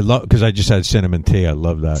cinnamon. I love, because I just had cinnamon tea. I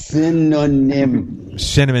love that. Cinnamon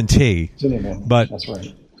tea. Cinnamon. But that's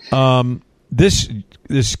right.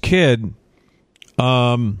 This kid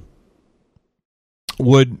saw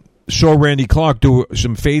Randy Clark do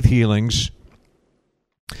some faith healings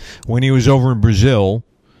when he was over in Brazil,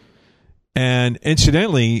 And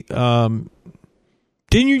incidentally, didn't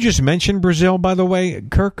you just mention Brazil, by the way,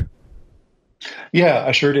 Kirk? Yeah,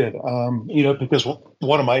 I sure did. Because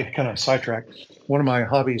one of my kind of sidetrack, one of my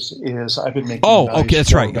hobbies is I've been making. Oh, okay,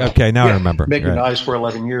 that's right. Okay, now I remember. Making knives for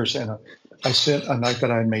 11 years, and I sent a knife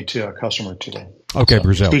that I had made to a customer today. Okay, so,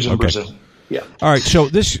 Brazil. Who's in okay. Brazil? Yeah. All right. So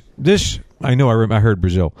this I know I heard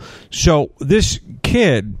Brazil. So this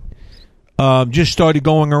kid just started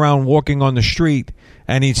going around walking on the street,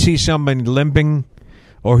 and he'd see somebody limping,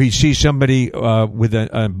 or he'd see somebody with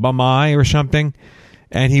a bum eye or something.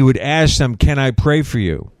 And he would ask them, "Can I pray for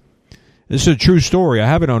you?" This is a true story. I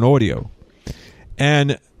have it on audio.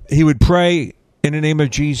 And he would pray, "In the name of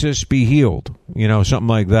Jesus, be healed." Something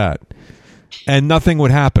like that. And nothing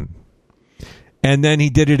would happen. And then he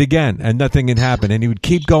did it again, and nothing had happened. And he would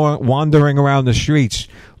keep wandering around the streets,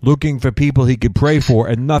 looking for people he could pray for,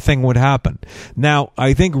 and nothing would happen. Now,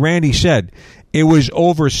 I think Randy said it was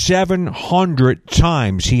over 700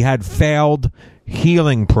 times he had failed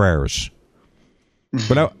healing prayers.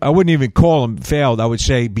 But I wouldn't even call them failed. I would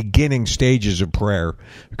say beginning stages of prayer,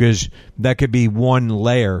 because that could be one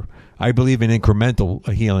layer. I believe in incremental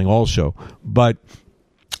healing also. But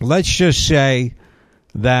let's just say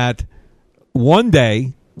that one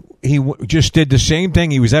day he just did the same thing.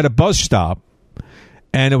 He was at a bus stop,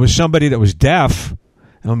 and it was somebody that was deaf,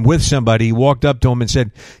 and with somebody. He walked up to him and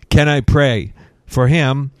said, "Can I pray for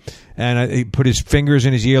him?" And he put his fingers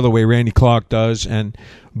in his ear the way Randy Clark does, and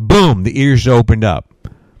boom, the ears opened up.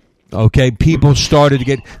 Okay, people started to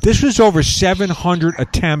get... This was over 700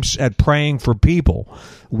 attempts at praying for people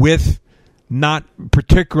with not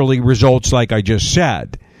particularly results like I just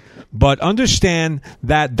said. But understand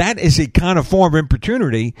that that is a kind of form of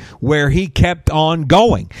importunity where he kept on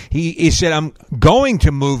going. He said, "I'm going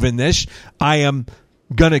to move in this. I am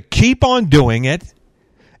going to keep on doing it."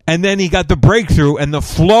 And then he got the breakthrough, and the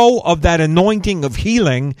flow of that anointing of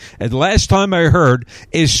healing, at the last time I heard,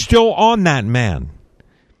 is still on that man.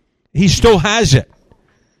 He still has it.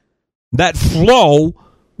 That flow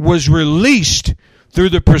was released through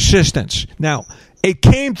the persistence. Now, it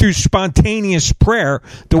came through spontaneous prayer,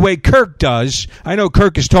 the way Kirk does. I know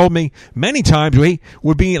Kirk has told me many times he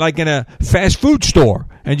would be like in a fast food store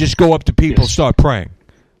and just go up to people and start praying.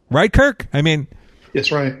 Right, Kirk? I mean...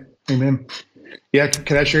 That's right. Amen. Yeah,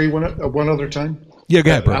 can I share you one other time? Yeah,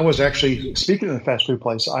 go ahead, bro. I was actually, speaking of the fast food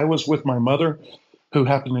place, I was with my mother who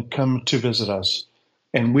happened to come to visit us.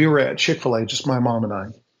 And we were at Chick-fil-A, just my mom and I.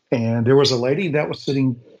 And there was a lady that was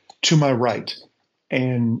sitting to my right.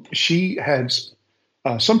 And she had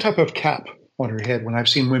some type of cap on her head, when I've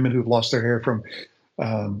seen women who've lost their hair from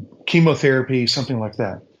chemotherapy, something like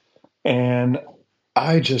that. And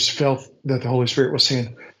I just felt that the Holy Spirit was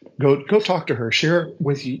saying, Go talk to her. Share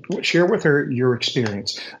with her your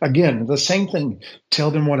experience. Again, the same thing.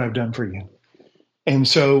 Tell them what I've done for you. And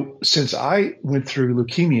so, since I went through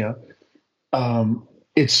leukemia,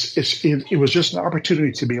 it was just an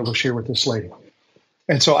opportunity to be able to share with this lady.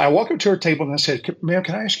 And so I walked up to her table and I said, "Ma'am,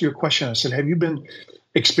 can I ask you a question?" I said, "Have you been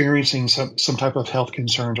experiencing some type of health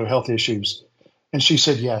concerns or health issues?" And she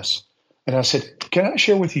said, "Yes." And I said, "Can I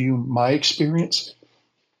share with you my experience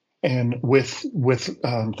and with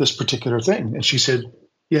this particular thing?" And she said,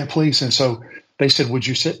 "Yeah, please." And so they said, "Would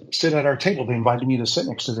you sit at our table?" They invited me to sit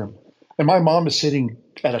next to them. And my mom is sitting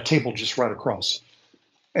at a table just right across.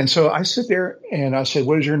 And so I sit there and I said,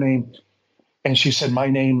 "What is your name?" And she said, "My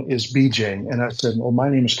name is BJ." And I said, "Well, my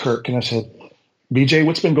name is Kirk." And I said, "BJ,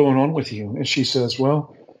 what's been going on with you?" And she says,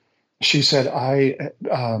 "Well," she said, "I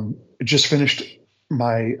just finished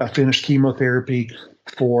chemotherapy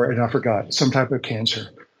for," and I forgot, some type of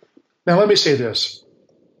cancer. Now, let me say this.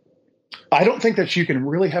 I don't think that you can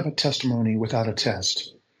really have a testimony without a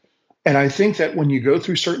test. And I think that when you go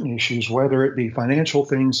through certain issues, whether it be financial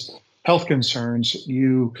things, health concerns,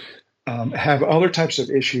 you have other types of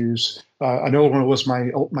issues. I know when it was my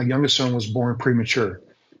youngest son was born premature,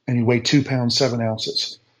 and he weighed 2 pounds, 7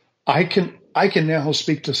 ounces. I can now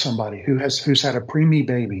speak to somebody who's had a preemie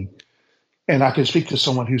baby, and I can speak to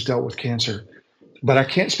someone who's dealt with cancer. But I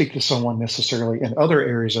can't speak to someone necessarily in other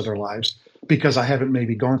areas of their lives because I haven't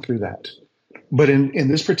maybe gone through that. But in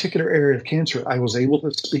this particular area of cancer, I was able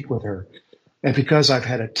to speak with her. And because I've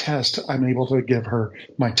had a test, I'm able to give her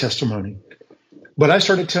my testimony. But I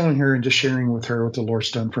started telling her and just sharing with her what the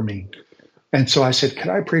Lord's done for me. And so I said,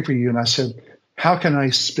 "Can I pray for you?" And I said, "How can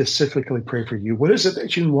I specifically pray for you? What is it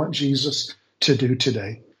that you want Jesus to do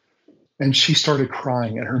today?" And she started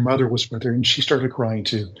crying, and her mother was with her, and she started crying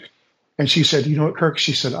too. And she said, "You know what, Kirk?"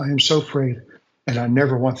 She said, "I am so afraid, and I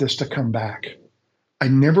never want this to come back. I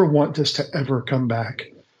never want this to ever come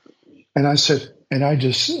back." And I said, And I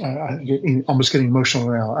almost getting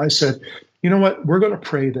emotional now. I said, you know what? We're going to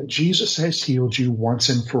pray that Jesus has healed you once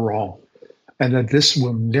and for all, and that this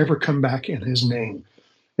will never come back in his name.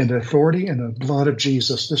 In the authority and the blood of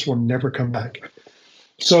Jesus, this will never come back.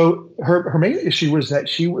 So her main issue was that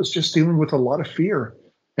she was just dealing with a lot of fear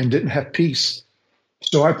and didn't have peace.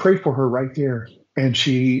 So I prayed for her right there. And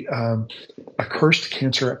she accursed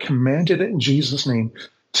cancer. I commanded it in Jesus' name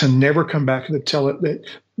to never come back, and to tell it that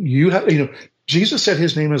Jesus said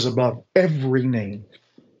his name is above every name.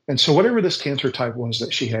 And so whatever this cancer type was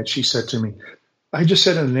that she had, she said to me, I just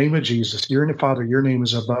said in the name of Jesus, Father, your name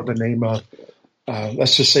is above the name of,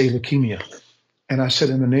 let's just say, leukemia. And I said,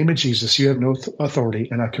 in the name of Jesus, you have no authority,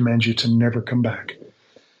 and I command you to never come back.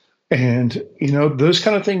 And, those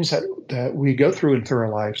kind of things that we go through in our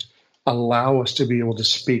lives allow us to be able to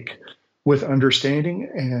speak with understanding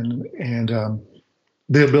and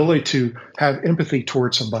the ability to have empathy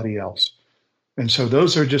towards somebody else. And so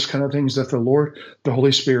those are just kind of things that the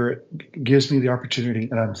Holy Spirit gives me the opportunity,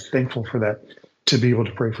 and I'm thankful for that, to be able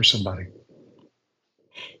to pray for somebody.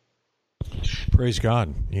 Praise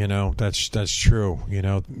God. That's true.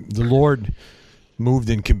 The Lord moved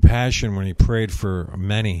in compassion when he prayed for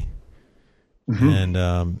many. Mm-hmm. And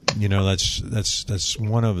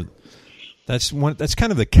that's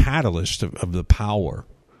kind of the catalyst of the power.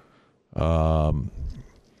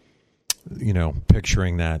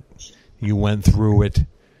 Picturing that you went through it.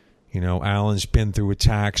 Alan's been through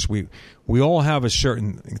attacks. We all have a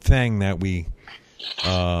certain thing that we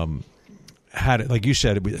had. Like you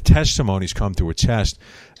said, testimonies come through a test.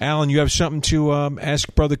 Alan, you have something to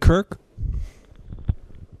ask Brother Kirk?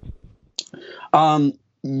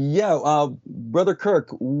 Yeah, Brother Kirk,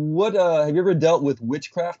 what have you ever dealt with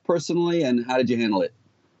witchcraft personally, and how did you handle it?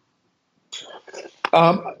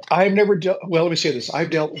 I've never dealt. Well, let me say this: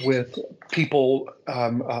 I've dealt with people.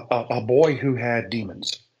 A boy who had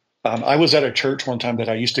demons. I was at a church one time that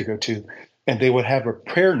I used to go to, and they would have a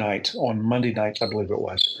prayer night on Monday nights, I believe it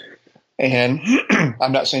was. And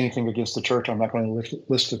I'm not saying anything against the church. I'm not going to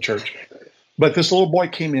list the church. But this little boy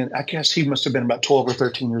came in. I guess he must have been about 12 or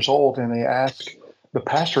 13 years old, and they asked the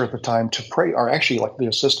pastor at the time to pray, or actually like the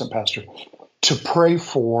assistant pastor, to pray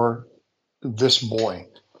for this boy.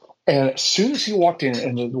 And as soon as he walked in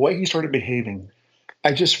and the way he started behaving,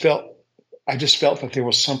 I just felt that there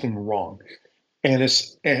was something wrong. And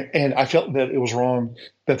I felt that it was wrong,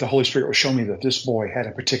 that the Holy Spirit was showing me that this boy had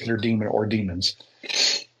a particular demon or demons.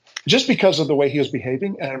 Just because of the way he was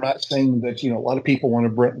behaving. And I'm not saying that, a lot of people want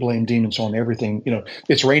to blame demons on everything.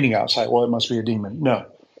 It's raining outside. Well, it must be a demon. No.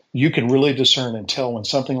 You can really discern and tell when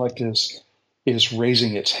something like this is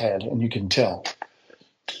raising its head, and you can tell.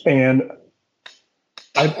 And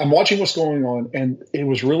I'm watching what's going on, and it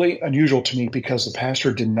was really unusual to me because the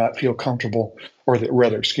pastor did not feel comfortable,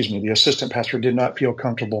 the assistant pastor did not feel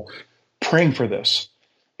comfortable praying for this.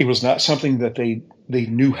 It was not something that they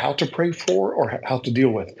knew how to pray for or how to deal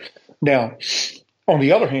with. Now, on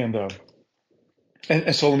the other hand, though,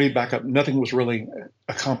 and so let me back up. Nothing was really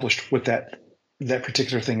accomplished with that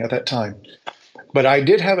particular thing at that time. But I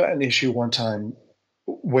did have an issue one time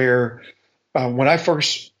where when I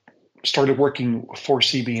first started working for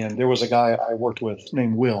CBN, there was a guy I worked with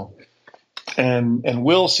named Will. And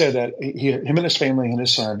Will said that him and his family and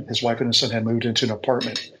his son, his wife and his son, had moved into an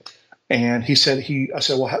apartment. And I said,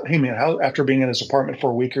 well, hey man, after being in his apartment for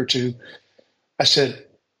a week or two, I said,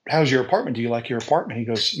 how's your apartment? Do you like your apartment? He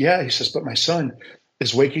goes, yeah. He says, but my son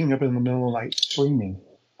is waking up in the middle of the night screaming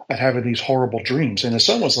and having these horrible dreams. And his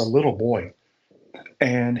son was a little boy.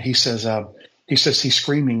 And he says he's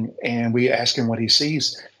screaming, and we ask him what he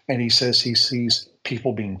sees. And he says he sees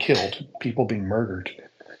people being killed, people being murdered.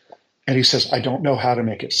 And he says, I don't know how to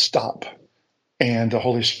make it stop. And the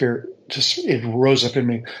Holy Spirit it rose up in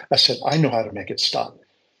me. I said, I know how to make it stop.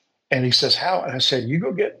 And he says, how? And I said, you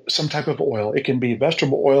go get some type of oil. It can be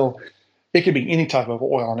vegetable oil. It could be any type of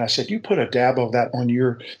oil. And I said, you put a dab of that on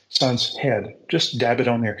your son's head. Just dab it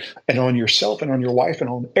on there. And on yourself and on your wife and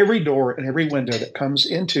on every door and every window that comes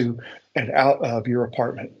into and out of your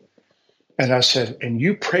apartment. And I said, and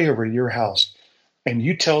you pray over your house. And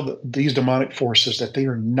you tell these demonic forces that they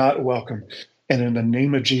are not welcome. And in the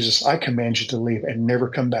name of Jesus, I command you to leave and never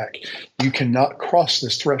come back. You cannot cross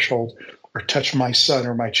this threshold or touch my son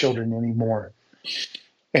or my children anymore.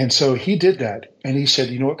 And so he did that. And he said,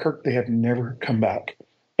 you know what, Kirk, they have never come back.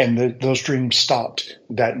 And those dreams stopped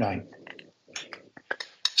that night.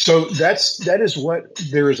 So that is what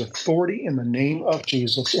there is authority in the name of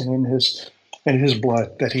Jesus and in his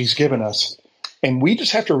blood that he's given us. And we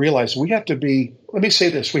just have to realize we have to let me say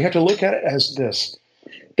this, we have to look at it as this.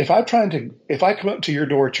 If I come up to your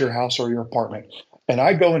door at your house or your apartment and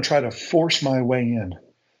I go and try to force my way in,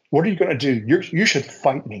 what are you going to do? You should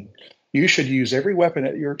fight me. You should use every weapon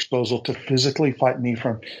at your disposal to physically fight me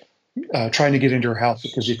from trying to get into your house,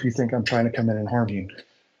 because if you think I'm trying to come in and harm you.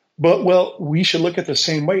 But, well, we should look at the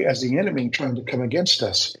same way as the enemy trying to come against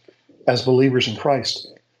us as believers in Christ.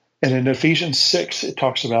 And in Ephesians 6, it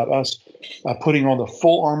talks about us putting on the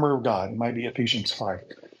full armor of God. It might be Ephesians 5.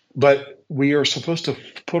 But we are supposed to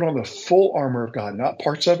put on the full armor of God, not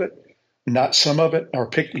parts of it, not some of it, or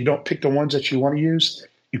you don't pick the ones that you want to use.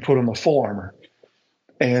 You put on the full armor.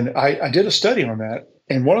 And I did a study on that.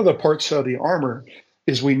 And one of the parts of the armor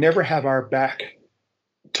is we never have our back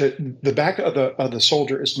to the back of the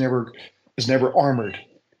soldier is never armored,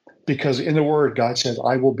 because in the Word God says,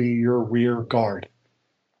 "I will be your rear guard."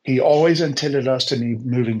 He always intended us to be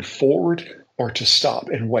moving forward or to stop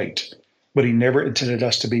and wait, but He never intended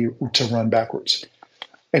us to run backwards.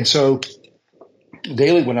 And so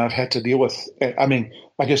daily, when I've had to deal with,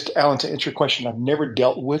 I guess, Alan, to answer your question, I've never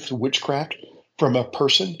dealt with witchcraft from a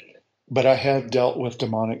person, but I have dealt with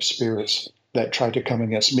demonic spirits that tried to come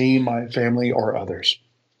against me, my family, or others.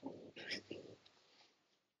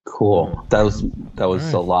 Cool. That was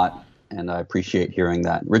right. A lot, and I appreciate hearing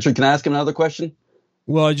that. Richard, can I ask him another question?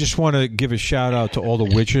 Well, I just want to give a shout out to all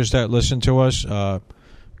the witches that listen to us.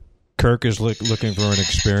 Kirk is looking for an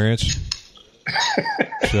experience.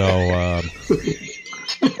 So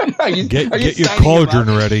get your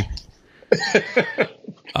cauldron ready.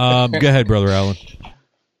 Go ahead, Brother Alan.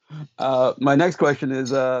 My next question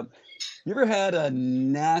is, you ever had a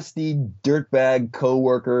nasty dirtbag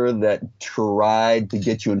coworker that tried to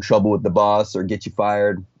get you in trouble with the boss or get you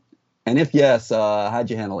fired? And if yes,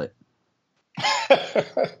 how'd you handle it?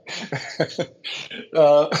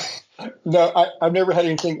 No, I've never had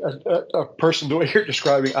anything, a person the way you're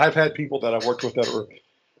describing. I've had people that I've worked with that were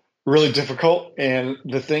really difficult. And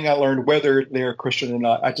the thing I learned, whether they're Christian or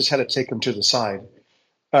not, I just had to take them to the side.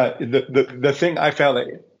 The thing I found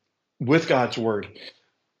that with God's Word,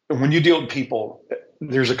 when you deal with people,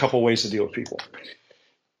 there's a couple ways to deal with people.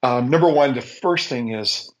 Number one, the first thing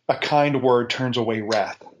is a kind word turns away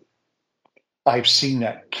wrath. I've seen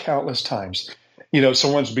that countless times.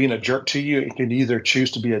 Someone's being a jerk to you. You can either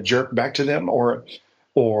choose to be a jerk back to them or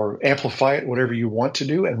amplify it, whatever you want to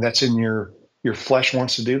do. And that's in your flesh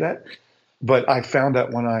wants to do that. But I found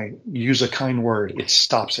that when I use a kind word, it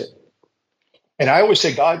stops it. And I always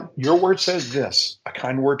say, God, your word says this. A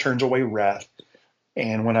kind word turns away wrath.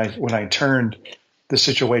 And when I turned the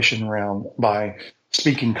situation around by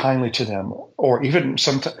speaking kindly to them, or even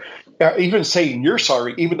saying you're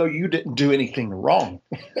sorry, even though you didn't do anything wrong,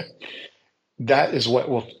 that is what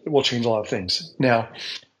will change a lot of things. Now,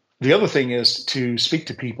 the other thing is to speak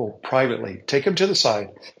to people privately. Take them to the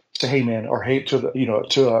side. Say, hey, man, or hey,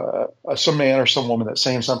 to some man or some woman that's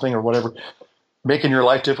saying something or whatever, making your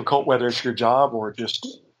life difficult, whether it's your job or just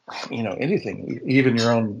anything, even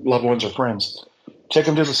your own loved ones or friends. Take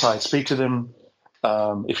them to the side. Speak to them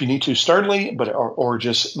if you need to sternly, or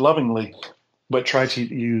just lovingly, but try to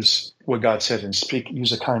use what God said and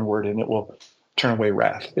use a kind word, and it will turn away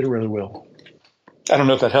wrath. It really will. I don't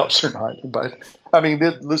know if that helps or not, but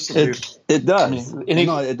listen. It does.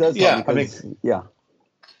 It does. Yeah. Yeah.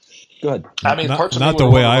 Go ahead. Parts of not the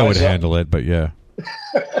way I would handle it, but yeah.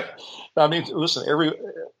 Listen.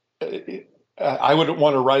 I wouldn't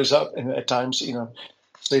want to rise up and at times,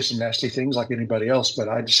 say some nasty things like anybody else, but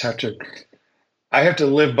I just have to. I have to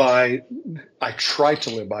live by. I try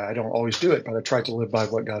to live by. I don't always do it, but I try to live by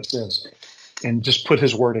what God says, and just put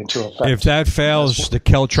His word into effect. If that fails, the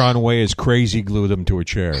Keltron way is crazy glue them to a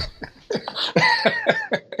chair.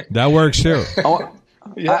 That works too.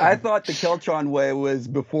 Yeah. I thought the Keltron way was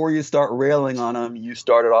before you start railing on them, you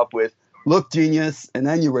started off with, look, genius, and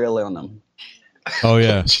then you rail on them. Oh,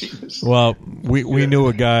 yeah. Well, we knew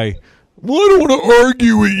a guy, well, I don't want to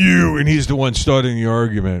argue with you, and he's the one starting the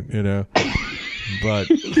argument, But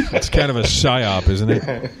it's kind of a psyop, isn't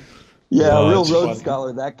it? Yeah, a real Rhodes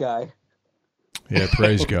Scholar, that guy. Yeah,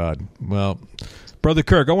 praise God. Well, Brother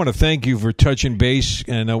Kirk, I want to thank you for touching base,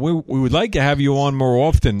 and we would like to have you on more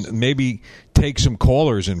often, maybe take some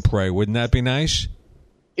callers and pray. Wouldn't that be nice?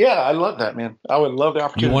 Yeah, I love that, man. I would love the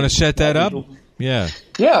opportunity. You want to set that up? Yeah.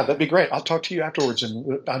 Yeah, that'd be gregreat. I'll talk to you afterwards,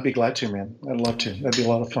 and I'd be glad to, man. I'd love to. That'd be a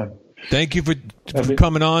lot of fun. Thank you for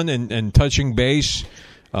coming on and touching base.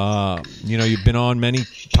 You've been on many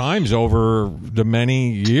times over the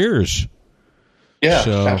many years. Yeah,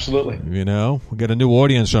 so, absolutely. We got a new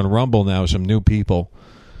audience on Rumble now, some new people.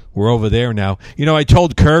 We're over there now. I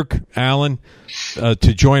told Kirk, Alan, to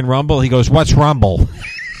join Rumble. He goes, what's Rumble?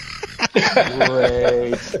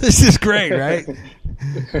 Great. This is great, right?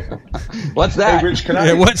 What's that? Hey, Rich,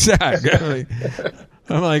 what's that?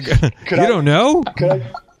 I'm like, don't know?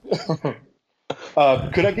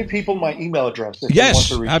 Could I give people my email address?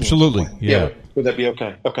 Yes, absolutely. Yeah. Would that be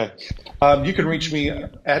okay? Okay. You can reach me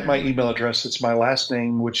at my email address. It's my last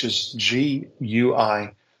name, which is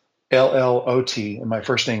Guillot, and my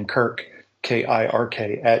first name, Kirk,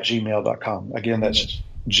 KIRK, @gmail.com. Again, that's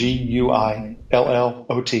GUILLOT,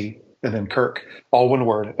 and then Kirk, all one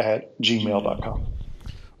word, @gmail.com.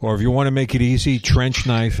 Or if you want to make it easy,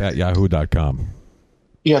 trenchknife @yahoo.com.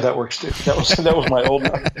 Yeah, that works too. That was my old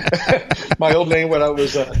my old name when I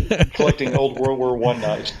was collecting old World War I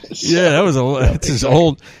knives. So, yeah, that's his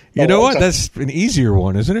old. You know what? That's an easier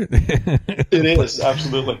one, isn't it? It is,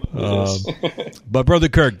 absolutely. It is. But Brother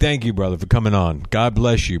Kirk, thank you, brother, for coming on. God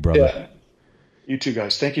bless you, brother. Yeah. You too,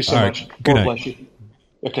 guys. Thank you so All much. Right. Good night. Bless you.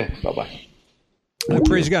 Okay, bye-bye.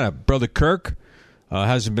 Praise God. Brother Kirk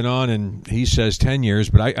hasn't been on in, he says, 10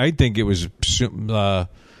 years, but I think it was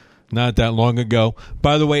not that long ago.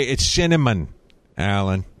 By the way, it's cinnamon,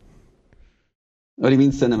 Alan. What do you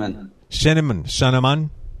mean cinnamon?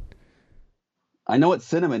 Cinnamon. I know what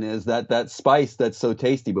cinnamon is. That spice that's so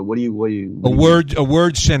tasty. But what do you? A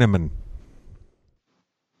word. Cinnamon.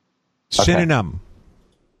 Okay. Synonym.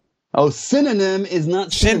 Oh, synonym is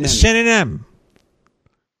not cinnamon. Synonym.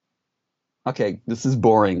 Okay, this is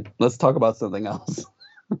boring. Let's talk about something else.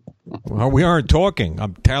 Well, we aren't talking.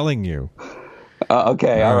 I'm telling you.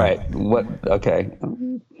 Okay, all right. What? Okay.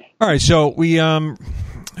 All right, so we had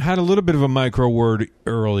a little bit of a micro word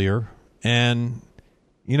earlier, and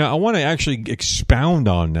I want to actually expound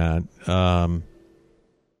on that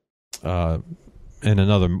in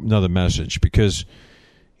another message, because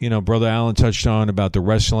Brother Allen touched on about the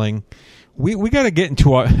wrestling. We got to get into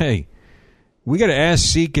we got to ask,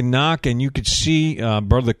 seek, and knock, and you could see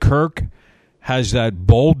Brother Kirk has that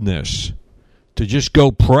boldness to just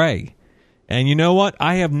go pray. And you know what?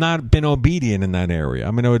 I have not been obedient in that area.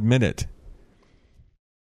 I'm going to admit it.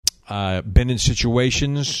 I've been in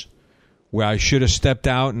situations where I should have stepped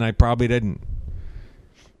out, and I probably didn't.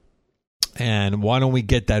 And why don't we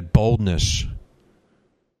get that boldness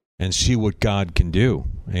and see what God can do?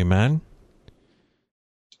 Amen?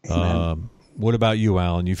 Amen. What about you,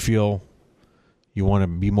 Alan? You feel you want to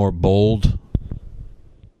be more bold?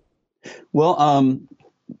 Well,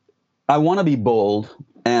 I want to be bold.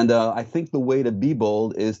 And I think the way to be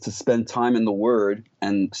bold is to spend time in the Word,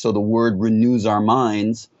 and so the Word renews our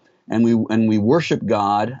minds, and we worship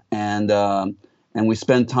God, and we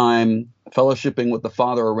spend time fellowshipping with the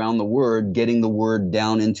Father around the Word, getting the Word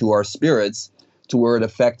down into our spirits to where it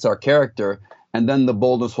affects our character, and then the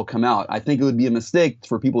boldness will come out. I think it would be a mistake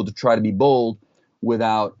for people to try to be bold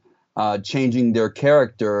without changing their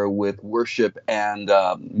character with worship and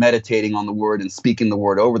meditating on the Word and speaking the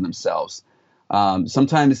Word over themselves.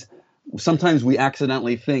 Sometimes we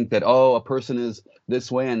accidentally think that, a person is this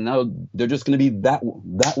way and no, they're just going to be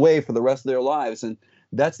that way for the rest of their lives. And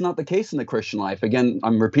that's not the case in the Christian life. Again,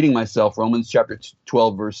 I'm repeating myself, Romans chapter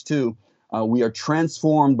 12, verse 2. We are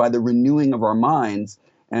transformed by the renewing of our minds.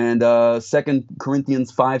 And 2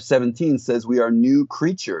 Corinthians 5:17 says we are new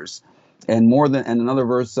creatures. And another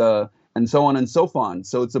verse, and so on and so on.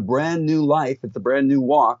 So it's a brand new life. It's a brand new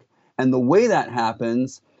walk. And the way that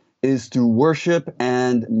happens is through worship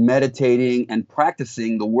and meditating and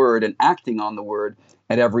practicing the Word and acting on the Word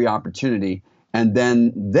at every opportunity. And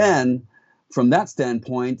then from that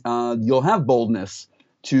standpoint, you'll have boldness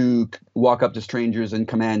to walk up to strangers and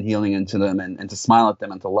command healing into them, and to smile at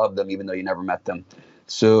them and to love them even though you never met them.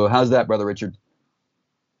 So how's that, Brother Richard?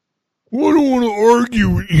 I don't want to argue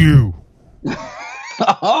with you.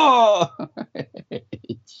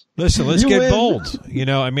 Listen, let's get bold.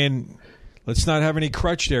 Let's not have any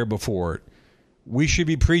crutch there before it. We should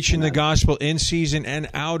be preaching the gospel in season and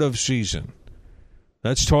out of season.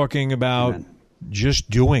 That's talking about just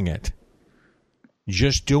doing it.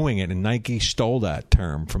 Just doing it. And Nike stole that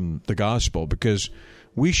term from the gospel, because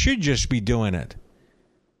we should just be doing it.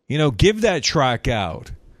 Give that track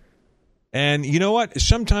out. And you know what?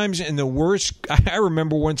 Sometimes in the worst, I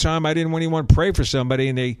remember one time I didn't want anyone to pray for somebody,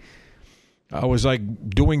 and I was like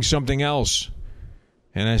doing something else.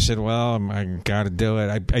 And I said, well, I got to do it.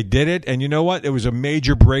 I did it, and you know what? It was a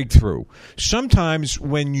major breakthrough. Sometimes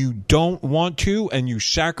when you don't want to and you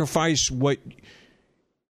sacrifice what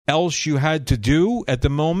else you had to do at the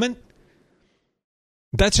moment,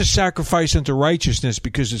 that's a sacrifice unto righteousness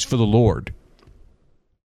because it's for the Lord.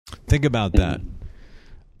 Think about that.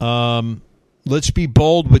 Let's be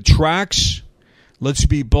bold with tracts. Let's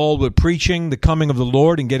be bold with preaching the coming of the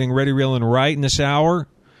Lord and getting ready, real, and right in this hour.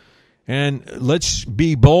 And let's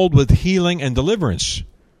be bold with healing and deliverance.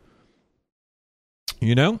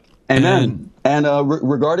 You know? Amen. And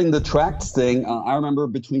regarding the tracts thing, I remember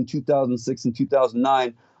between 2006 and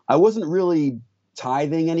 2009, I wasn't really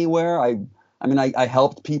tithing anywhere. I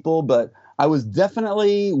helped people, but I was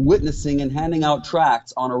definitely witnessing and handing out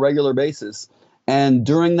tracts on a regular basis. And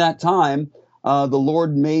during that time, the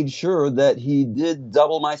Lord made sure that He did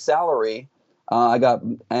double my salary.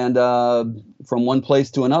 From one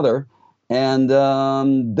place to another. And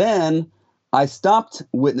then I stopped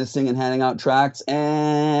witnessing and handing out tracts,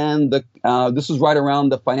 and this was right around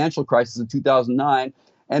the financial crisis of 2009,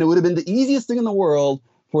 and it would have been the easiest thing in the world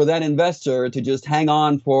for that investor to just hang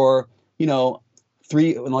on for 4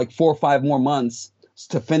 or 5 more months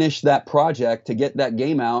to finish that project, to get that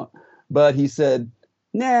game out. But he said,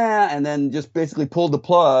 nah, and then just basically pulled the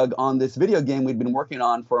plug on this video game we'd been working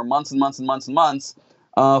on for months and months and months and months,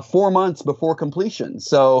 4 months before completion.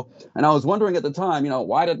 So, and I was wondering at the time,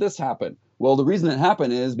 why did this happen? Well, the reason it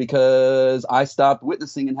happened is because I stopped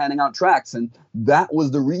witnessing and handing out tracts, and that was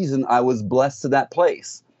the reason I was blessed to that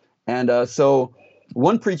place. And so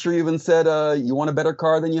one preacher even said, you want a better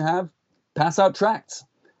car than you have? Pass out tracts.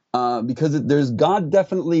 Because God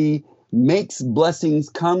definitely makes blessings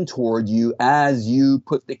come toward you as you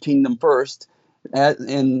put the kingdom first,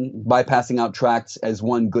 and by passing out tracts as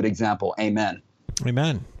one good example. Amen.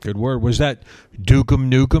 Amen. Good word. Was that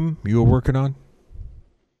Dukem Nukem you were working on?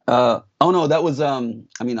 No, that was,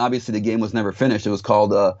 obviously the game was never finished. It was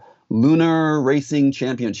called Lunar Racing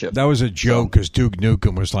Championship. That was a joke because Duke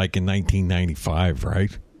Nukem was like in 1995,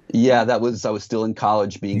 right? Yeah, I was still in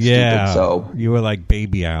college being stupid. So you were like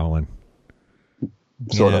baby Alan.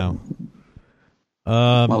 Sort of.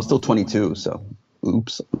 I was still 22, so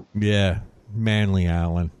oops. Yeah, manly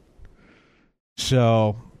Alan.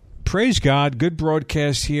 So praise God. Good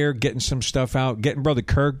broadcast here, getting some stuff out, getting Brother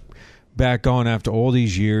Kirk back on after all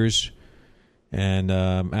these years. And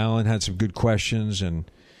Alan had some good questions, and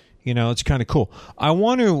it's kind of cool. I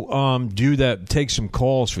want to take some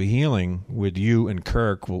calls for healing with you and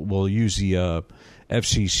Kirk. We'll use the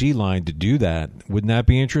FCC line to do that. Wouldn't that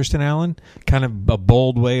be interesting, Alan? Kind of a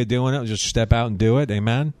bold way of doing it. Just step out and do it.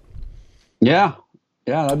 Amen? Yeah,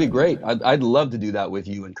 that'd be great. I'd love to do that with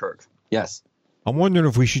you and Kirk. Yes. I'm wondering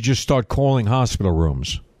if we should just start calling hospital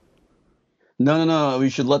rooms. No. We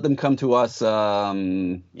should let them come to us.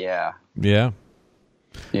 Yeah.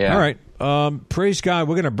 All right. Praise God.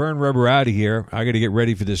 We're going to burn rubber out of here. I got to get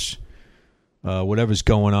ready for this, whatever's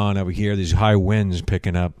going on over here. These high winds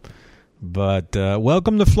picking up. But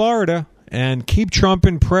welcome to Florida. And keep Trump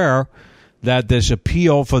in prayer that this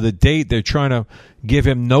appeal for the date, they're trying to give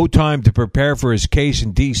him no time to prepare for his case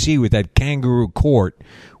in D.C. with that kangaroo court.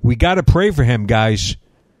 We got to pray for him, guys.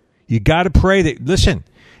 You got to pray that, listen,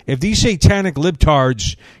 if these satanic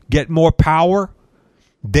libtards get more power,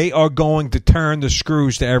 they are going to turn the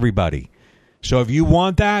screws to everybody. So if you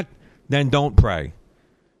want that, then don't pray.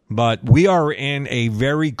 But we are in a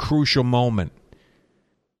very crucial moment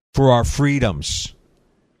for our freedoms.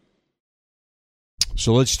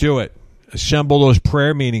 So let's do it. Assemble those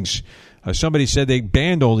prayer meetings. Somebody said they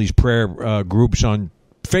banned all these prayer groups on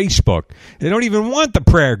Facebook. They don't even want the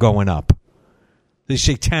prayer going up. These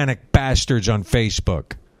satanic bastards on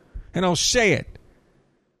Facebook. And I'll say it.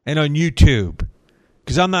 And on YouTube.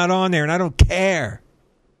 Because I'm not on there and I don't care.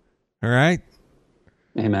 All right?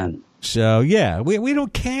 Amen. So, yeah, we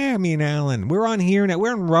don't care, me and Alan. We're on here now.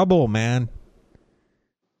 We're in rubble, man.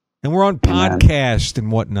 And we're on podcast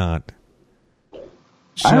and whatnot.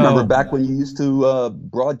 So, I remember back when you used to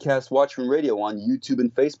broadcast Watchmen Radio on YouTube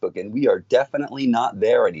and Facebook, and we are definitely not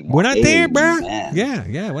there anymore. We're not there, bro.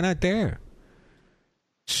 Yeah, we're not there.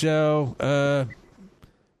 So,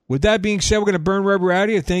 with that being said, we're going to burn rubber out of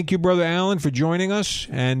here. Thank you, Brother Alan, for joining us,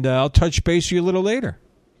 and I'll touch base with you a little later.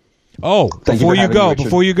 Oh, before you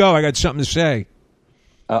go, I got something to say.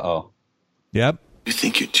 Uh-oh. Yep. You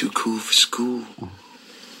think you're too cool for school,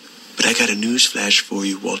 but I got a news flash for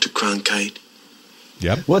you, Walter Cronkite.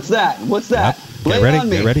 Yep. What's that? Yep. Lay Get ready. on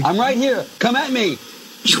me. Get ready. I'm right here. Come at me.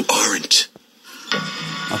 You aren't.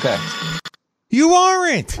 Okay. You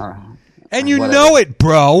aren't. All right. And you know it,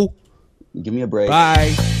 bro. Give me a break.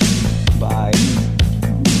 Bye. Bye.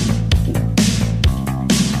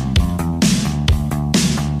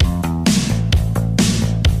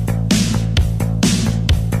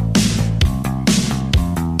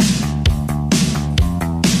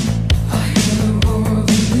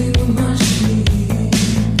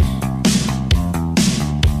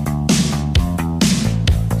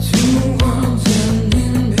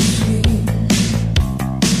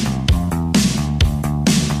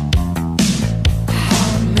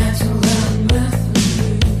 Metal and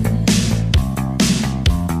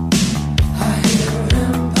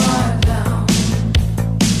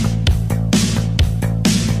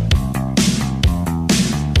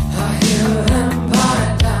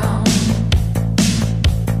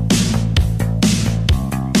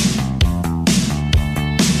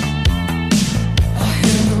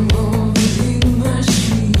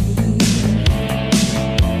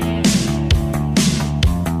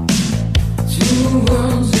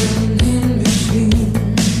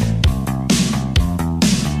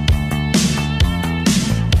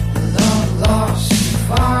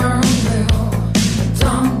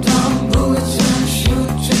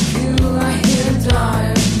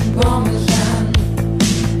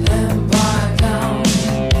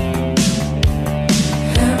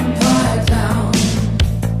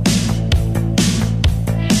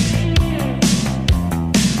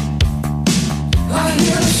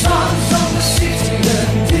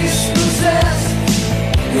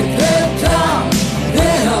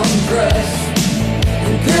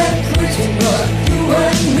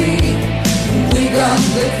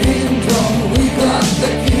Let him